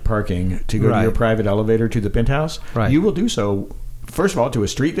underground parking to go to your private elevator to the penthouse, you will do so, first of all, to a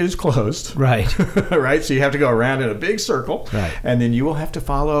street that is closed. Right. Right? So you have to go around in a big circle. Right. And then you will have to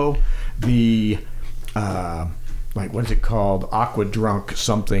follow the... what is it called? Aqua drunk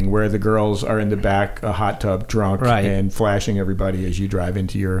something, where the girls are in the back, a hot tub drunk, and flashing everybody as you drive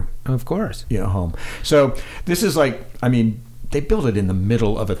into your home. So this is they built it in the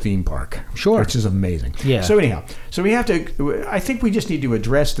middle of a theme park, which is amazing. Yeah. So anyhow, I think we just need to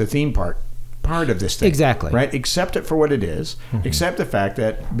address the theme park part of this thing. Exactly. Right? Accept it for what it is. Mm-hmm. Accept the fact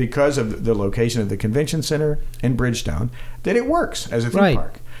that because of the location of the convention center in Bridgestone, that it works as a theme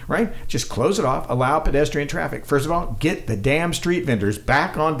park. Right? Just close it off, allow pedestrian traffic. First of all, get the damn street vendors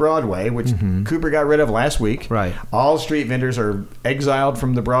back on Broadway, which Cooper got rid of last week. Right. All street vendors are exiled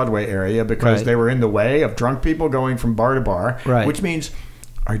from the Broadway area because they were in the way of drunk people going from bar to bar, which means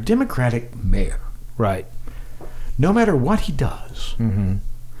our Democratic mayor, no matter what he does,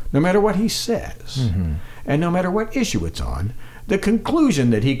 no matter what he says, and no matter what issue it's on, the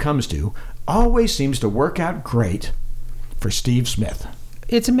conclusion that he comes to always seems to work out great for Steve Smith.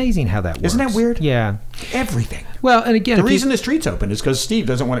 It's amazing how that works. Isn't that weird? Yeah. Everything. Well, and again... The reason the street's open is because Steve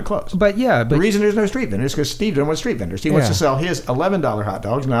doesn't want it closed. The reason there's no street vendors is because Steve doesn't want street vendors. He wants to sell his $11 hot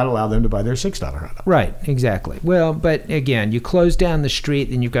dogs, not allow them to buy their $6 hot dogs. Right, exactly. Well, but again, you close down the street,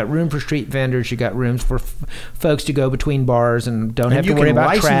 and you've got room for street vendors, you've got rooms for folks to go between bars and don't have to worry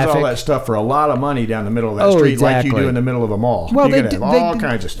about traffic. You can license all that stuff for a lot of money down the middle of that street like you do in the middle of a mall. Well, you can have all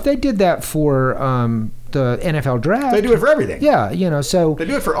kinds of stuff. They did that for... the NFL draft. They do it for everything. Yeah, so... They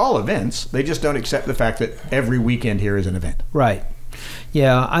do it for all events. They just don't accept the fact that every weekend here is an event. Right.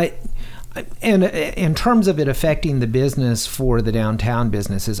 Yeah, and in terms of it affecting the business for the downtown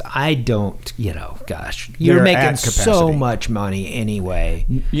businesses, I don't, you're making so much money anyway.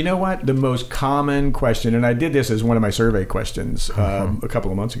 You know what? The most common question, and I did this as one of my survey questions a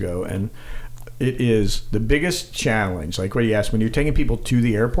couple of months ago, and it is the biggest challenge. Like what you ask when you're taking people to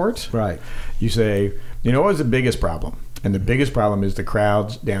the airport. Right. You say, what was the biggest problem? And the biggest problem is the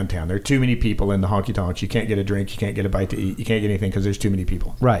crowds downtown. There are too many people in the honky-tonks. You can't get a drink. You can't get a bite to eat. You can't get anything because there's too many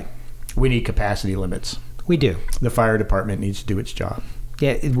people. Right. We need capacity limits. We do. The fire department needs to do its job.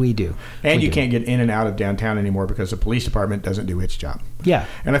 Yeah, we do. And you can't get in and out of downtown anymore because the police department doesn't do its job. Yeah.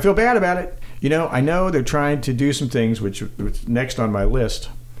 And I feel bad about it. I know they're trying to do some things, which next on my list.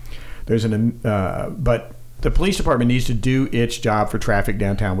 But the police department needs to do its job for traffic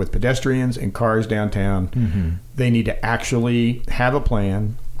downtown with pedestrians and cars downtown. Mm-hmm. They need to actually have a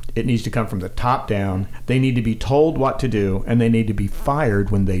plan. It needs to come from the top down. They need to be told what to do, and they need to be fired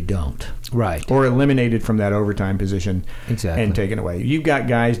when they don't. Right. Or eliminated from that overtime position exactly. and taken away. You've got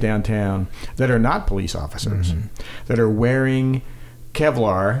guys downtown that are not police officers, that are wearing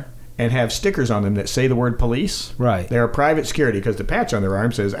Kevlar and have stickers on them that say the word police. Right. They're private security because the patch on their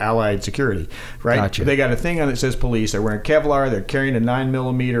arm says Allied Security. Right. Gotcha. They got a thing on it that says police. They're wearing Kevlar. They're carrying a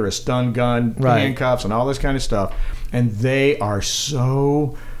 9mm, a stun gun, handcuffs, and all this kind of stuff. And they are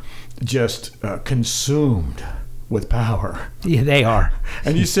so just consumed with power. Yeah, they are.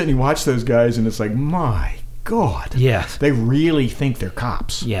 And you sit and you watch those guys, and it's like, my God. Yes. They really think they're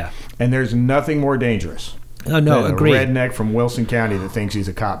cops. Yeah. And there's nothing more dangerous. Oh no, agreed. A redneck from Wilson County that thinks he's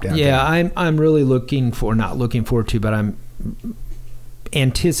a cop down there. Yeah, I'm really not looking forward to, but I'm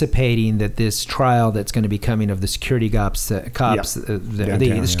anticipating that this trial that's going to be coming of the security cops,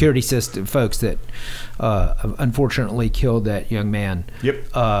 the security system folks that unfortunately killed that young man.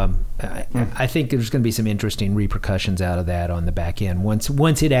 Yep. I think there's going to be some interesting repercussions out of that on the back end.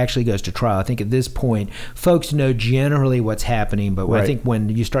 Once it actually goes to trial, I think at this point, folks know generally what's happening, but I think when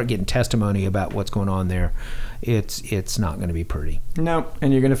you start getting testimony about what's going on there, it's not going to be pretty. No,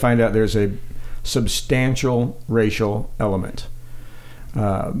 and you're going to find out there's a substantial racial element.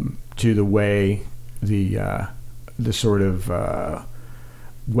 to the way the sort of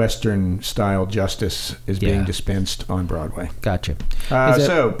Western style justice is being dispensed on Broadway. Gotcha. Is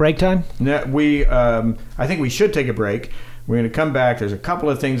it break time? No, I think we should take a break. We're going to come back. There's a couple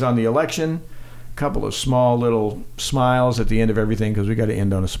of things on the election, a couple of small little smiles at the end of everything because we got to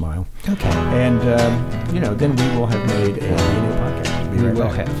end on a smile. Okay. And then we will have made a new podcast. We will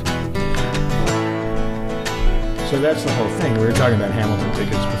have. So that's the whole thing. We were talking about Hamilton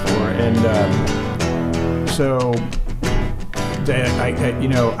tickets before, and so.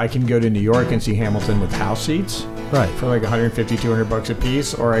 I can go to New York and see Hamilton with house seats, right, for like $150, $200 a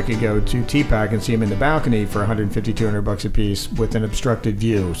piece, or I could go to TPAC and see him in the balcony for $150, $200 a piece with an obstructed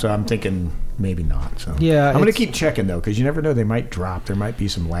view. So I'm thinking maybe not. So yeah, I'm going to keep checking though, because you never know, they might drop. There might be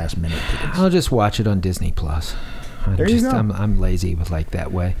some last minute tickets. I'll just watch it on Disney Plus. You go. I'm lazy with like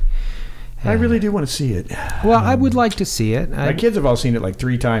that way. I really do want to see it. Well, I would like to see it. My kids have all seen it like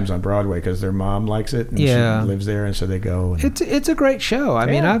 3 times on Broadway because their mom likes it and she lives there, and so they go. And it's a great show. I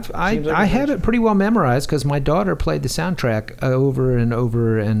mean, I have it pretty well memorized because my daughter played the soundtrack over and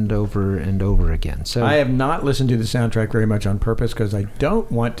over and over and over again. So I have not listened to the soundtrack very much on purpose because I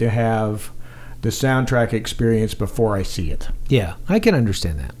don't want to have the soundtrack experience before I see it. Yeah, I can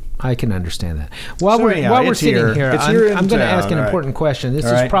understand that. While we're sitting here, I'm going to ask an important question. This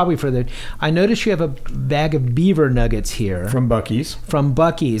is probably for I notice you have a bag of beaver nuggets here. From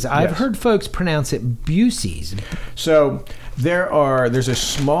Buc-ee's. I've heard folks pronounce it Busey's. So there's a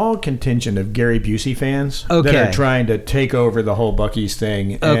small contingent of Gary Busey fans that are trying to take over the whole Buc-ee's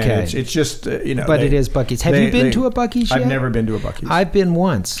thing. Okay. And it's just, But it is Buc-ee's. Have you been to a Buc-ee's yet? I've never been to a Buc-ee's. I've been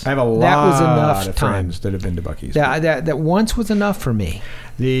once. I have a lot of friends that have been to Buc-ee's. That once was enough for me.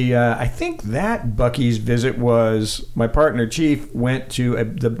 I think that Buc-ee's visit was my partner Chief went to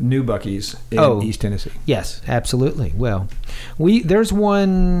the new Buc-ee's in East Tennessee. Yes, absolutely. Well, there's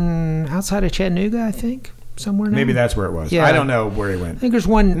one outside of Chattanooga, I think, somewhere now. Maybe that's where it was. Yeah. I don't know where he went. I think there's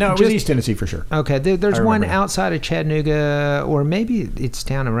one. No, it was East Tennessee for sure. Okay, there's one outside of Chattanooga, or maybe it's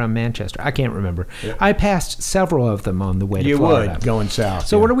down around Manchester. I can't remember. Yeah. I passed several of them on the way to Florida. You would, going south.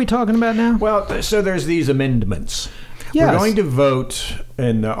 So what are we talking about now? Well, so there's these amendments. Yes. We're going to vote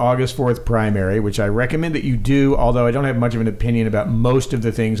in the August 4th primary, which I recommend that you do, although I don't have much of an opinion about most of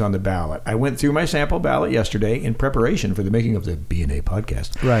the things on the ballot. I went through my sample ballot yesterday in preparation for the making of the B&A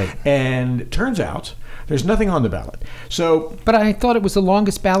podcast. Right. And it turns out there's nothing on the ballot. But I thought it was the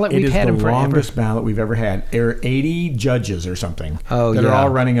longest ballot we've had in forever. It is the longest ballot we've ever had. There are 80 judges or something that are all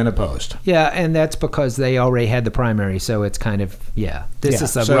running unopposed. Yeah, and that's because they already had the primary, so it's kind of, this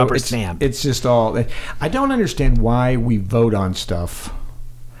is a rubber stamp. It's just all... I don't understand why we vote on stuff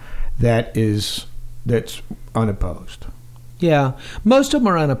that's unopposed. Yeah, most of them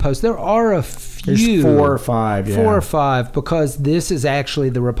are unopposed. There are a few. There's 4 or 5, 4 or 5, because this is actually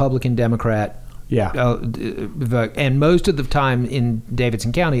the Republican-Democrat. Yeah. And most of the time in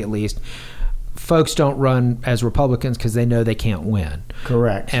Davidson County, at least, folks don't run as Republicans because they know they can't win.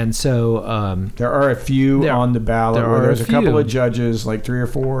 Correct. And so... there are a few on the ballot where there's a couple of judges, like 3 or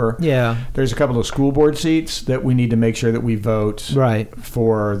 4. Yeah. There's a couple of school board seats that we need to make sure that we vote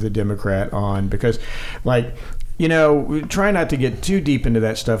for the Democrat on. Because, we try not to get too deep into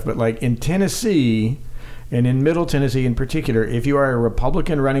that stuff, but in Tennessee... And in Middle Tennessee in particular, if you are a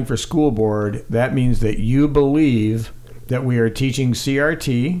Republican running for school board, that means that you believe that we are teaching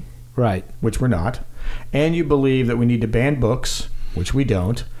CRT, which we're not, and you believe that we need to ban books, which we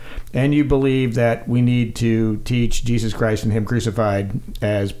don't, and you believe that we need to teach Jesus Christ and Him crucified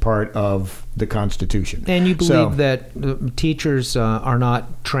as part of the Constitution. And you believe that teachers are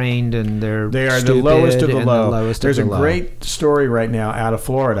not trained and they are the lowest of the low. There's a great story right now out of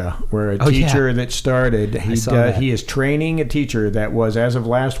Florida where a teacher that started, he is training a teacher that was, as of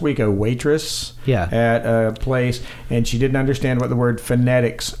last week, a waitress at a place, and she didn't understand what the word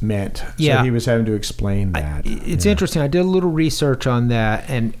phonetics meant. So he was having to explain that. It's interesting. I did a little research on that,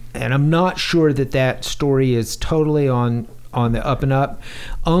 and I'm not sure that story is totally on the up and up,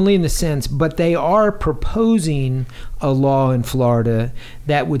 only in the sense, but they are proposing a law in Florida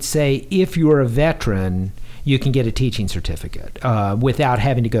that would say if you're a veteran, you can get a teaching certificate without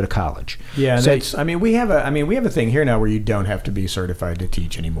having to go to college. Yeah, so we have a thing here now where you don't have to be certified to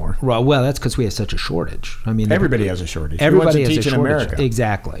teach anymore. Well, that's because we have such a shortage. I mean, everybody has a shortage. Everybody has a shortage in America.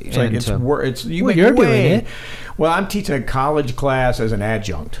 Exactly. You're doing it. Well, I'm teaching a college class as an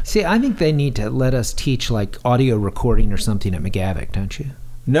adjunct. See, I think they need to let us teach audio recording or something at McGavick, don't you?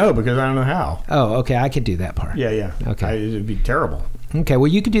 No, because I don't know how. Oh, okay. I could do that part. Yeah. Okay. It'd be terrible. Okay,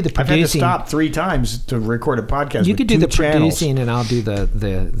 well, you could do the I've had to producing. stop 3 times to record a podcast. You with could do 2 the channels. producing, and I'll do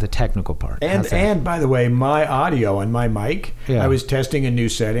the technical part. How's that? And by the way, my audio on my mic, Yeah. I was testing a new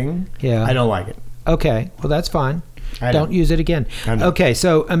setting. Yeah. I don't like it. Okay, well, that's fine. I Don't know. use it again. I know. Okay,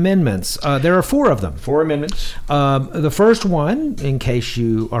 so amendments. There are 4 of them. 4 amendments. The first one, in case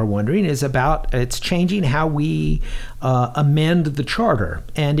you are wondering, is about it's changing how we amend the charter,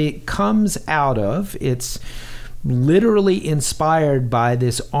 and it comes out of it's literally inspired by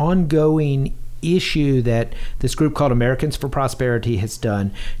this ongoing issue that this group called Americans for Prosperity has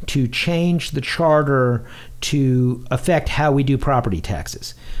done to change the charter to affect how we do property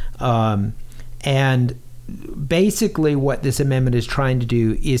taxes, and basically what this amendment is trying to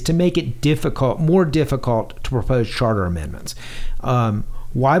do is to make it more difficult to propose charter amendments.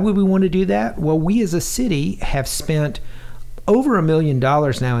 Why would we want to do that? Well, we as a city have spent over $1 million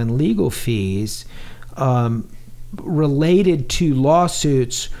now in legal fees related to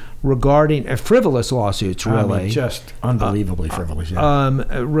lawsuits regarding frivolous lawsuits, really. I mean, just unbelievably frivolous.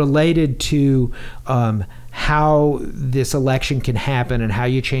 Yeah. Related to how this election can happen and how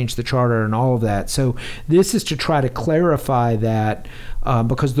you change the charter and all of that. So this is to try to clarify that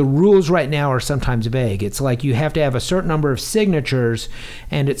because the rules right now are sometimes vague. It's like you have to have a certain number of signatures,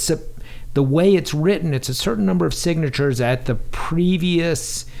 and the way it's written, it's a certain number of signatures at the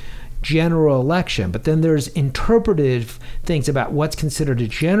previous general election, but then there's interpretive things about what's considered a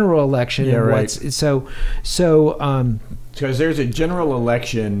general election and right. what's so because there's a general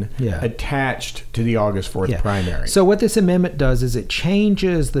election Yeah. attached to the August 4th Yeah. primary. So what this amendment does is it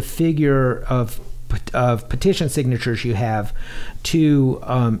changes the figure of petition signatures you have to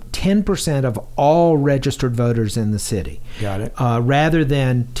 10% of all registered voters in the city. Got it. Rather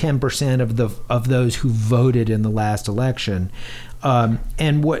than 10% of those who voted in the last election.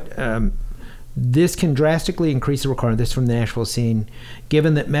 And what this can drastically increase the requirement. This is from the Nashville scene.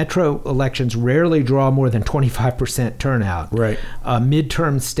 Given that metro elections rarely draw more than 25% turnout, Right.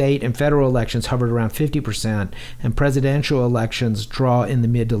 Midterm state and federal elections hovered around 50%, and presidential elections draw in the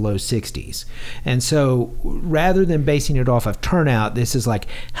mid to low 60s. And so, rather than basing it off of turnout, this is like,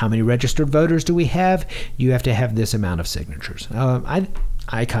 how many registered voters do we have? You have to have this amount of signatures.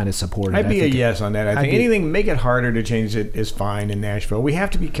 I kind of support it. I'd be I think a yes on that. I think anything make it harder to change it is fine in Nashville. We have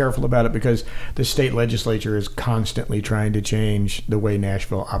to be careful about it because the state legislature is constantly trying to change the way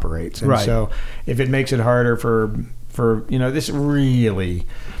Nashville operates. And Right. so if it makes it harder for this really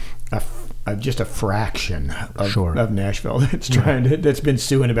just a fraction of Nashville that's been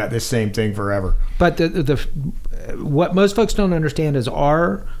suing about this same thing forever. But what most folks don't understand is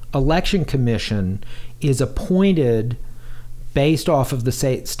our election commission is appointed based off of the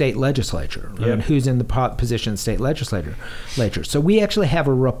state legislature and who's in the position of the state legislature. So we actually have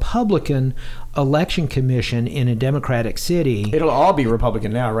a Republican election commission in a Democratic city. It'll all be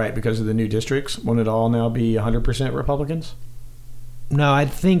Republican now, right? Because of the new districts. Won't it all now be 100% Republicans? No, I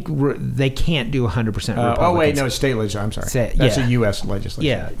think they can't do 100% Republicans. Oh, wait, no, it's state legislature. I'm sorry. That's a U.S.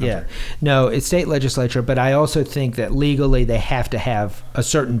 legislature. Yeah. No, it's state legislature, but I also think that legally they have to have a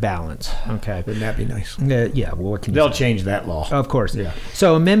certain balance. Okay. Wouldn't that be nice? Yeah, well, what can you They'll say? change that law. Of course. Yeah.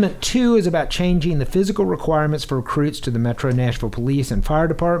 So Amendment 2 is about changing the physical requirements for recruits to the Metro Nashville Police and Fire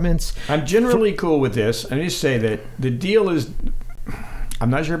Departments. I'm generally cool with this. I just say that the deal is, I'm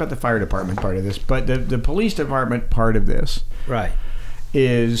not sure about the fire department part of this, but the police department part of this Right.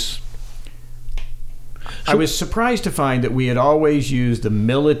 is, I was surprised to find that we had always used the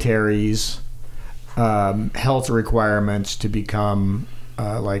military's health requirements to become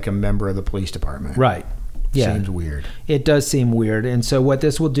like a member of the police department. Right. Yeah. Seems weird. It does seem weird. And so what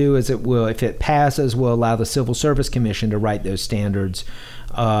this will do is it will, if it passes, will allow the Civil Service Commission to write those standards.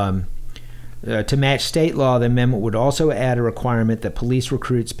 To match state law, the amendment would also add a requirement that police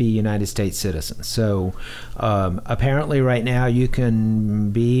recruits be United States citizens. So apparently right now you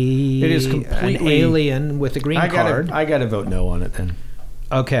can be an alien with a green card. I got to vote no on it then.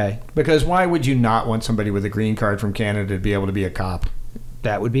 Okay. Because why would you not want somebody with a green card from Canada to be able to be a cop?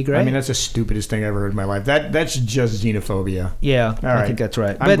 That would be great. I mean, that's the stupidest thing I ever heard in my life. That's just xenophobia. Yeah, All I right. think that's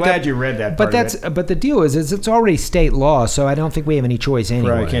right. I'm glad you read that part of it. But the deal is it's already state law, so I don't think we have any choice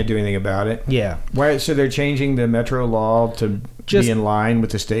anyway. Right, can't do anything about it. Yeah. Why? So they're changing the metro law to Just be in line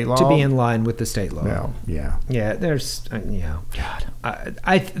with the state law? To be in line with the state law. Well, yeah. Yeah, there's, God.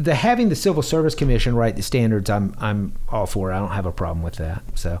 Having the Civil Service Commission write the standards, I'm all for. I don't have a problem with that.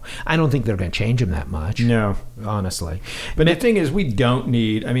 So I don't think they're going to change them that much. No, honestly. But the thing is, we don't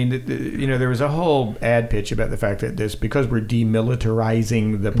need. I mean, there was a whole ad pitch about the fact that because we're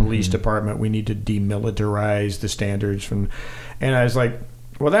demilitarizing the police department, we need to demilitarize the standards from. And I was like,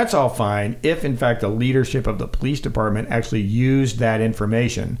 Well, that's all fine if, in fact, the leadership of the police department actually used that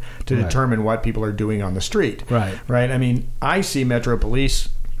information to determine what people are doing on the street. Right. Right. I mean, I see Metro Police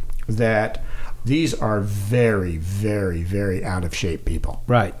that these are very, very, very out of shape people.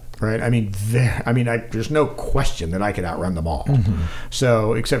 Right. Right. I mean, there's no question that I could outrun them all. Mm-hmm.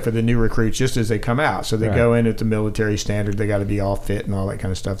 So, except for the new recruits, just as they come out. So they go in at the military standard. They got to be all fit and all that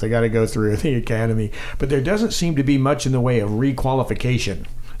kind of stuff. They got to go through the academy. But there doesn't seem to be much in the way of requalification.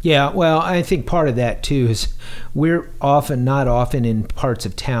 Yeah, well, I think part of that too is we're not often in parts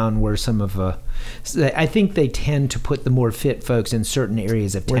of town where I think they tend to put the more fit folks in certain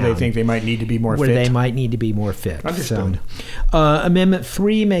areas of town. Where they think they might need to be more fit. Where they might need to be more fit. Understood. So, Amendment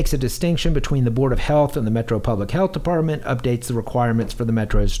 3 makes a distinction between the Board of Health and the Metro Public Health Department, updates the requirements for the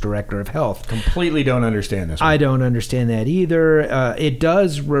Metro's Director of Health. Completely don't understand this one. I don't understand that either. It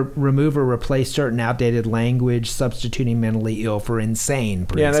does remove or replace certain outdated language, substituting mentally ill for insane,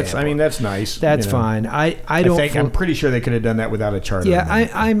 for example. That's nice. That's fine. I'm pretty sure they could have done that without a charter. Yeah,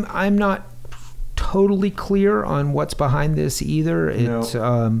 I'm not totally clear on what's behind this either.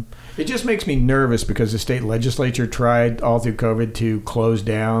 It just makes me nervous because the state legislature tried all through COVID to close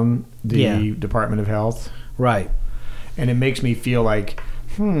down the Department of Health. Right. And it makes me feel like,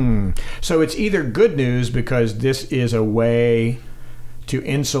 So it's either good news because this is a way to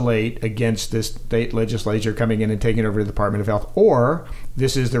insulate against this state legislature coming in and taking over the Department of Health, or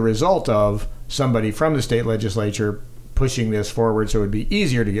this is the result of somebody from the state legislature pushing this forward so it would be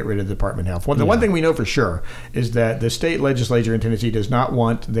easier to get rid of the Department of Health. Well, the one thing we know for sure is that the state legislature in Tennessee does not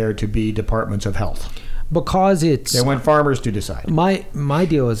want there to be departments of health. Because they want farmers to decide. My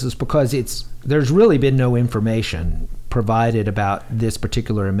deal is because there's really been no information provided about this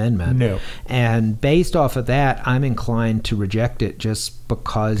particular amendment. No. And based off of that, I'm inclined to reject it just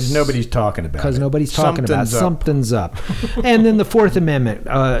because nobody's talking about it. Because nobody's talking about it. Something's up. And then the Fourth Amendment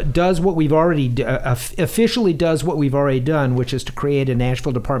does what we've already officially does what we've already done, which is to create a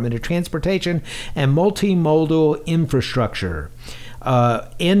Nashville Department of Transportation and multimodal infrastructure.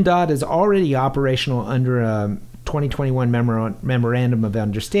 NDOT is already operational under 2021 Memorandum of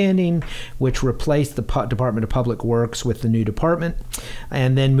Understanding, which replaced the Department of Public Works with the new department,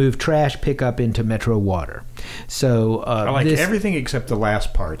 and then moved trash pickup into Metro Water. So I like everything except the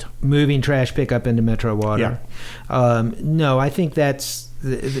last part. Moving trash pickup into Metro Water. Yeah. No, I think that's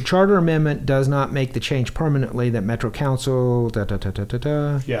the charter amendment does not make the change permanently that Metro Council.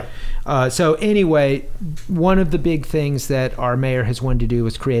 Yeah. So anyway, one of the big things that our mayor has wanted to do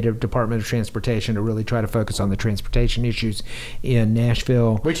is create a Department of Transportation to really try to focus on the transportation issues in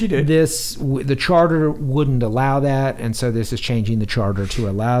Nashville. Which he did. The charter wouldn't allow that, and so this is changing the charter to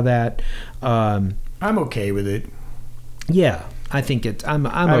allow that. I'm okay with it. Yeah. I think I'm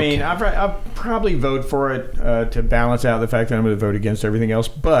okay. I mean, I'll probably vote for it to balance out the fact that I'm going to vote against everything else.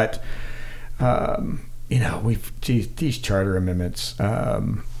 But, these charter amendments,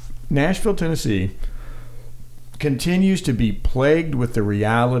 Nashville, Tennessee continues to be plagued with the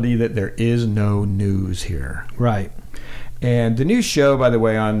reality that there is no news here. Right. And the new show, by the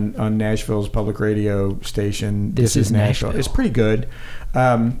way, on Nashville's public radio station, This is Nashville, is pretty good.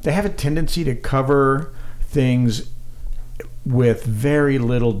 They have a tendency to cover things with very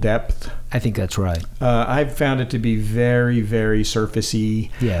little depth. I think that's right. I've found it to be very, very surfacey.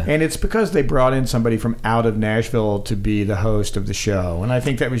 Yeah. And it's because they brought in somebody from out of Nashville to be the host of the show. And I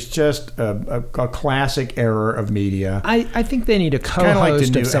think that was just a classic error of media. I think they need a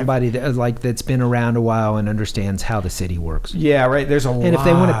co-host of somebody that's been around a while and understands how the city works. Yeah, right. There's a lot. And if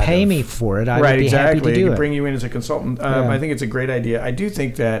they want to pay me for it, I would be happy to do it. Bring you in as a consultant. I think it's a great idea. I do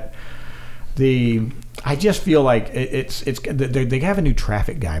think that I just feel like they have a new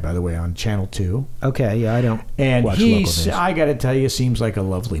traffic guy, by the way, on Channel 2. Okay, yeah, I don't and watch local news. I got to tell you, seems like a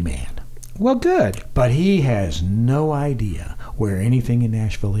lovely man. Well, good. But he has no idea where anything in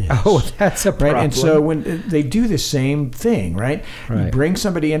Nashville is. Oh, that's a problem. Right? And so when they do the same thing, right? You bring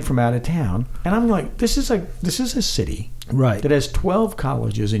somebody in from out of town, and I'm like, this is a city that has 12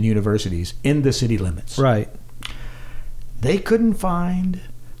 colleges and universities in the city limits. Right. They couldn't find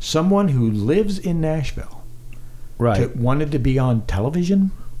someone who lives in Nashville that wanted to be on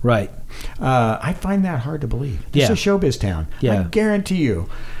television. Right. I find that hard to believe. It's a showbiz town. Yeah. I guarantee you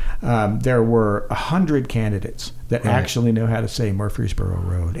there were 100 candidates that actually know how to say Murfreesboro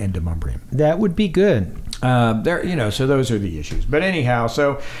Road and Demonbreun. That would be good. So those are the issues. But anyhow,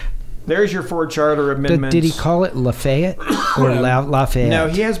 so there's your 4 charter amendments. Did he call it Lafayette or Lafayette? No,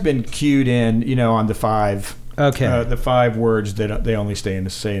 he has been cued in, on the 5. Okay. The 5 words that they only say in the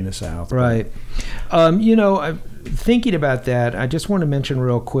South. Right. Thinking about that, I just want to mention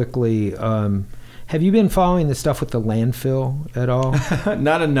real quickly Have you been following the stuff with the landfill at all?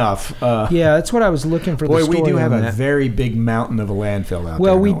 Not enough. Yeah, that's what I was looking for. Boy, the story we do have on a that. very big mountain of a landfill out there.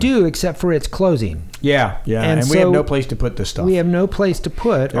 Well, we don't do, except for its closing. Yeah, and we so have no place to put this stuff. We have no place to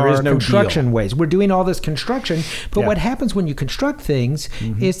put There our is no construction waste. We're doing all this construction, but Yeah. what happens when you construct things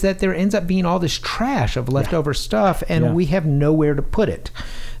is that there ends up being all this trash of leftover stuff, and Yeah. we have nowhere to put it.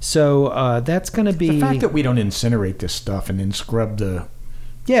 So that's going to be The fact that we don't incinerate this stuff and then scrub this.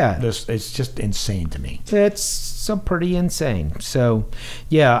 it's just insane to me. It's so pretty insane. So,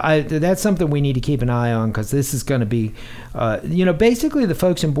 yeah, that's something we need to keep an eye on because this is going to be, basically the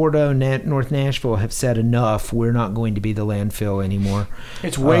folks in Bordeaux, North Nashville have said enough. We're not going to be the landfill anymore.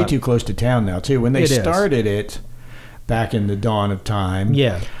 It's way too close to town now, too. When they it is. started it back in the dawn of time,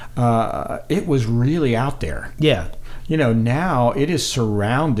 it was really out there. Yeah. Now it is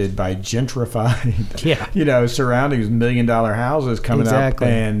surrounded by gentrified, surroundings, $1 million houses coming Exactly.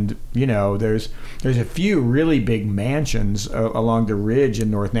 up. And, there's a few really big mansions along the ridge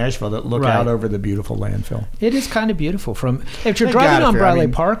in North Nashville that look out over the beautiful landfill. It is kind of beautiful. If you're They driving got it on fair. Briley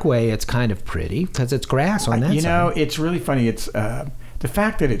Parkway, it's kind of pretty because it's grass on that side. It's really funny. It's the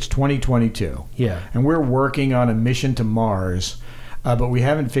fact that it's 2022. Yeah. And we're working on a mission to Mars, but we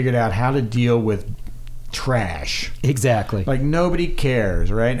haven't figured out how to deal with trash. Exactly. Like nobody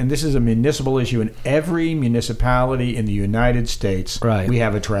cares, right? And this is a municipal issue in every municipality in the United States. Right. We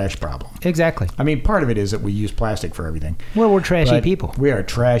have a trash problem. Exactly. I mean, part of it is that we use plastic for everything. Well, we're trashy But people. We are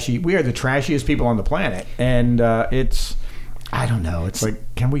trashy. We are the trashiest people on the planet. And it's, I don't know. It's like,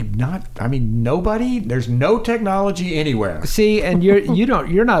 can we not? I mean, nobody. There's no technology anywhere. See, and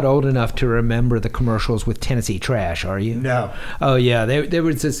you're not old enough to remember the commercials with Tennessee Trash, are you? No. Oh yeah, there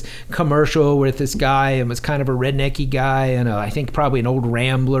was this commercial with this guy and was kind of a rednecky guy, and I think probably an old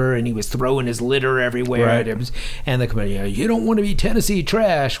rambler, and he was throwing his litter everywhere. Right. And the commercial, you don't want to be Tennessee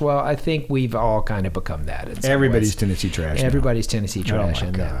Trash. Well, I think we've all kind of become that. In some Everybody's ways. Tennessee Trash. now. Everybody's Tennessee Trash. Oh my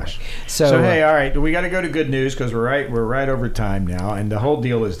in that gosh. way. So hey, all right, we got to go to good news because we're right over time now, and the whole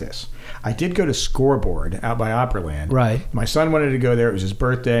deal is this: I did go to Scoreboard out by Opryland. Right. My son wanted to go there; it was his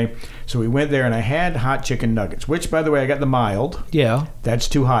birthday, so we went there, and I had hot chicken nuggets. Which, by the way, I got the mild. Yeah. That's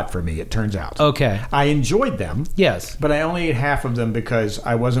too hot for me. It turns out. Okay. I enjoyed them. Yes. But I only ate half of them because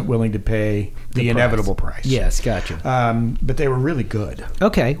I wasn't willing to pay the inevitable price. Yes, gotcha. But they were really good.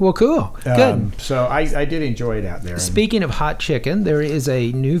 Okay, well, cool. Good. So I did enjoy it out there. Speaking of hot chicken, there is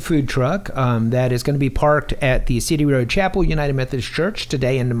a new food truck that is going to be parked at the City Road Chapel United Methodist Church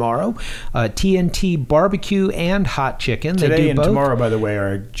today and tomorrow. TNT Barbecue and Hot Chicken. They Today do and both. tomorrow, by the way,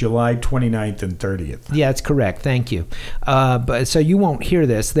 are July 29th and 30th. Yeah, that's correct. Thank you. But so you won't hear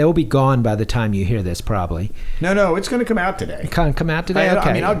this. They'll be gone by the time you hear this, probably. No, it's going to come out today. Come out today. Okay.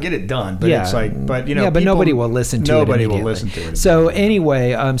 I mean, I'll get it done, but it's like, but but people, nobody will listen to it. Nobody will immediately. listen to it. So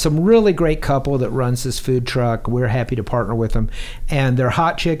anyway, some really great couple that runs this food truck. We're happy to partner with them, and their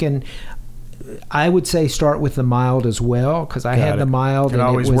hot chicken. I would say start with the mild as well because I had the mild. You can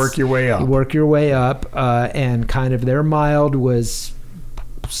always work your way up. Work your way up, and kind of their mild was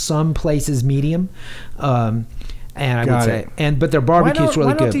some places medium. And I would say, but their barbecue's really good.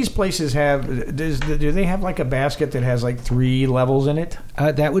 Why don't good. these places have? Do they have like a basket that has like 3 levels in it?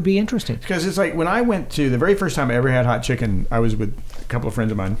 That would be interesting. Because it's like when I went to the very first time I ever had hot chicken, I was with a couple of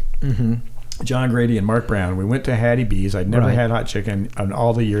friends of mine, John Grady and Mark Brown. We went to Hattie B's. I'd never had hot chicken in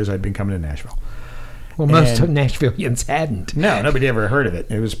all the years I'd been coming to Nashville. Well, most Nashvilleians hadn't. No, nobody ever heard of it.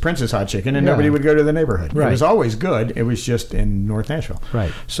 It was Prince's Hot Chicken, and nobody would go to the neighborhood. Right. It was always good. It was just in North Nashville.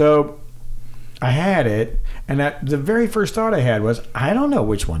 Right. So I had it, and the very first thought I had was, I don't know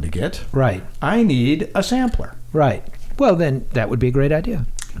which one to get. Right. I need a sampler. Right. Well, then that would be a great idea.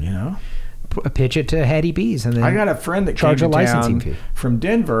 Pitch it to Hattie B's, and then I got a friend that charge came to a licensing town fee from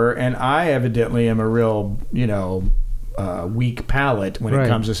Denver, and I evidently am a real, weak palate when it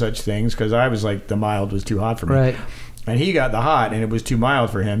comes to such things because I was like, the mild was too hot for me. Right. And he got the hot, and it was too mild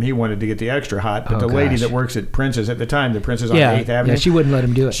for him. He wanted to get the extra hot, but the lady that works at Prince's at the time, the Prince's on 8th Avenue. Yeah, she wouldn't let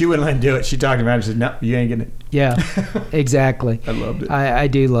him do it. She wouldn't let him do it. She talked to him and said, no, you ain't getting it. Yeah, exactly. I loved it. I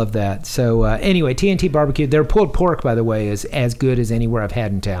do love that. So anyway, TNT Barbecue, their pulled pork, by the way, is as good as anywhere I've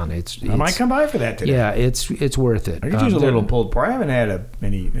had in town. I might come by for that today. Yeah, it's worth it. I could use a little pulled pork. I haven't had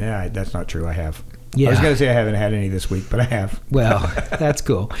any. Yeah, that's not true. I have. Yeah. I was going to say I haven't had any this week, but I have. Well, that's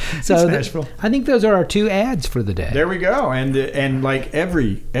cool. So Nashville. I think those are our 2 ads for the day. There we go. And like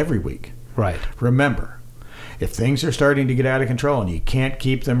every week. Right. Remember, if things are starting to get out of control and you can't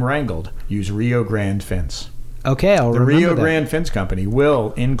keep them wrangled, use Rio Grande fence. Okay, I'll The remember Rio that. Grande Fence Company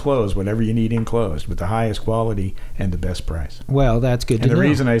will enclose whatever you need enclosed with the highest quality and the best price. Well, that's good to And know. the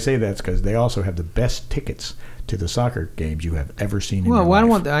reason I say that's because they also have the best tickets to the soccer games you have ever seen in your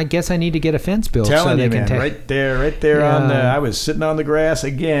life. I guess I need to get a fence built Telling so they you, can man, take. right there Yeah. on the. I was sitting on the grass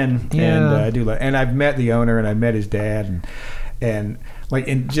again, and Yeah. I do. And I've met the owner, and I met his dad, and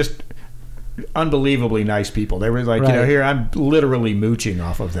just unbelievably nice people. They were like, Right. here I'm literally mooching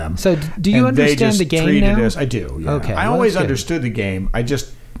off of them. So, do you And they understand just the game treated now? us- I do. Yeah. Okay, I well, always that's good. understood the game.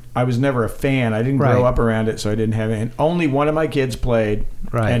 I was never a fan. I didn't Right. grow up around it, so I didn't have it. And only one of my kids played,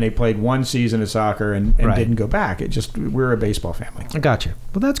 Right. and they played one season of soccer and Right. didn't go back. We're a baseball family. I got you.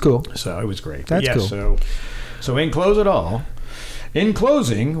 Well, that's cool. So it was great. That's But yes, cool. So in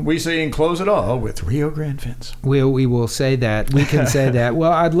closing, we say enclose it all with Rio Grande Fence. We will say that. We can say that.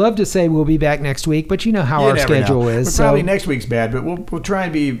 Well, I'd love to say we'll be back next week, but you know how You our never schedule know. is. But So probably next week's bad, but we'll try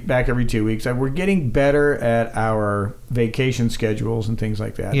and be back every 2 weeks. We're getting better at our vacation schedules and things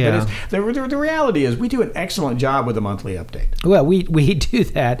like that. Yeah. But the reality is we do an excellent job with a monthly update. well, we do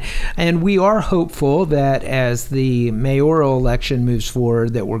that, and we are hopeful that as the mayoral election moves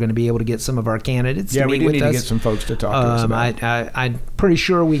forward, that we're going to be able to get some of our candidates Yeah, to we meet do with need to us. get some folks to talk to us about. I'm pretty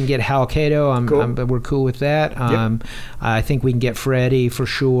sure we can get Hal Cato. Cool. We're cool with that. I think we can get Freddie for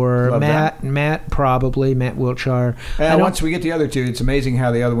sure. Love Matt probably. Matt Wiltshire. I And don't- once we get the other two, it's amazing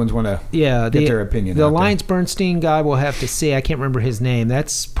how the other ones want to get their opinion The out there. Alliance Bernstein guy, we'll have to see. I can't remember his name.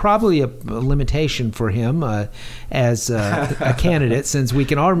 That's probably a limitation for him as a candidate, since we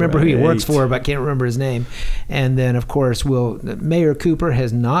can all remember who he works Right. for, but can't remember his name. And then, of course, Mayor Cooper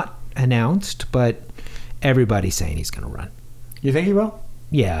has not announced, but everybody's saying he's going to run. You think he will?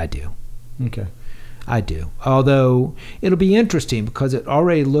 Yeah, I do. Okay. I do. Although it'll be interesting because it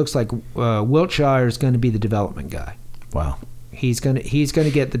already looks like Wiltshire is going to be the development guy. Wow. He's going to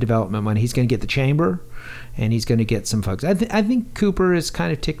get the development money. He's going to get the chamber, and he's going to get some folks. I think Cooper has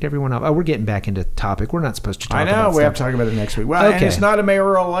kind of ticked everyone off. Oh, we're getting back into topic. We're not supposed to talk I know. about We have stuff. to talk about it next week. Well, and Okay. it's not a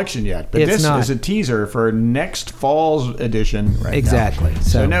mayoral election yet, but It's this not. is a teaser for next fall's edition. Right Exactly. Now. So-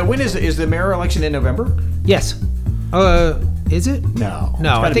 So now, when is the mayoral election in November? Yes. Is it? No.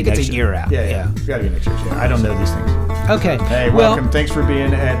 No, I gotta think be it's a next year out. Yeah. Yeah. It's got to be next year. Yeah. I don't know these things. Okay. Hey, well, welcome. Thanks for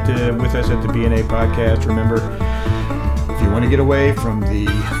being with us at the BNA podcast. Remember, if you want to get away from the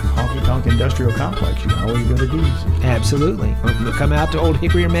honky-tonk industrial complex, you can always go to D's. absolutely. Come out to Old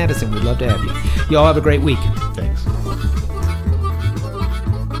Hickory or Madison. We'd love to have you. Y'all have a great week. Thanks.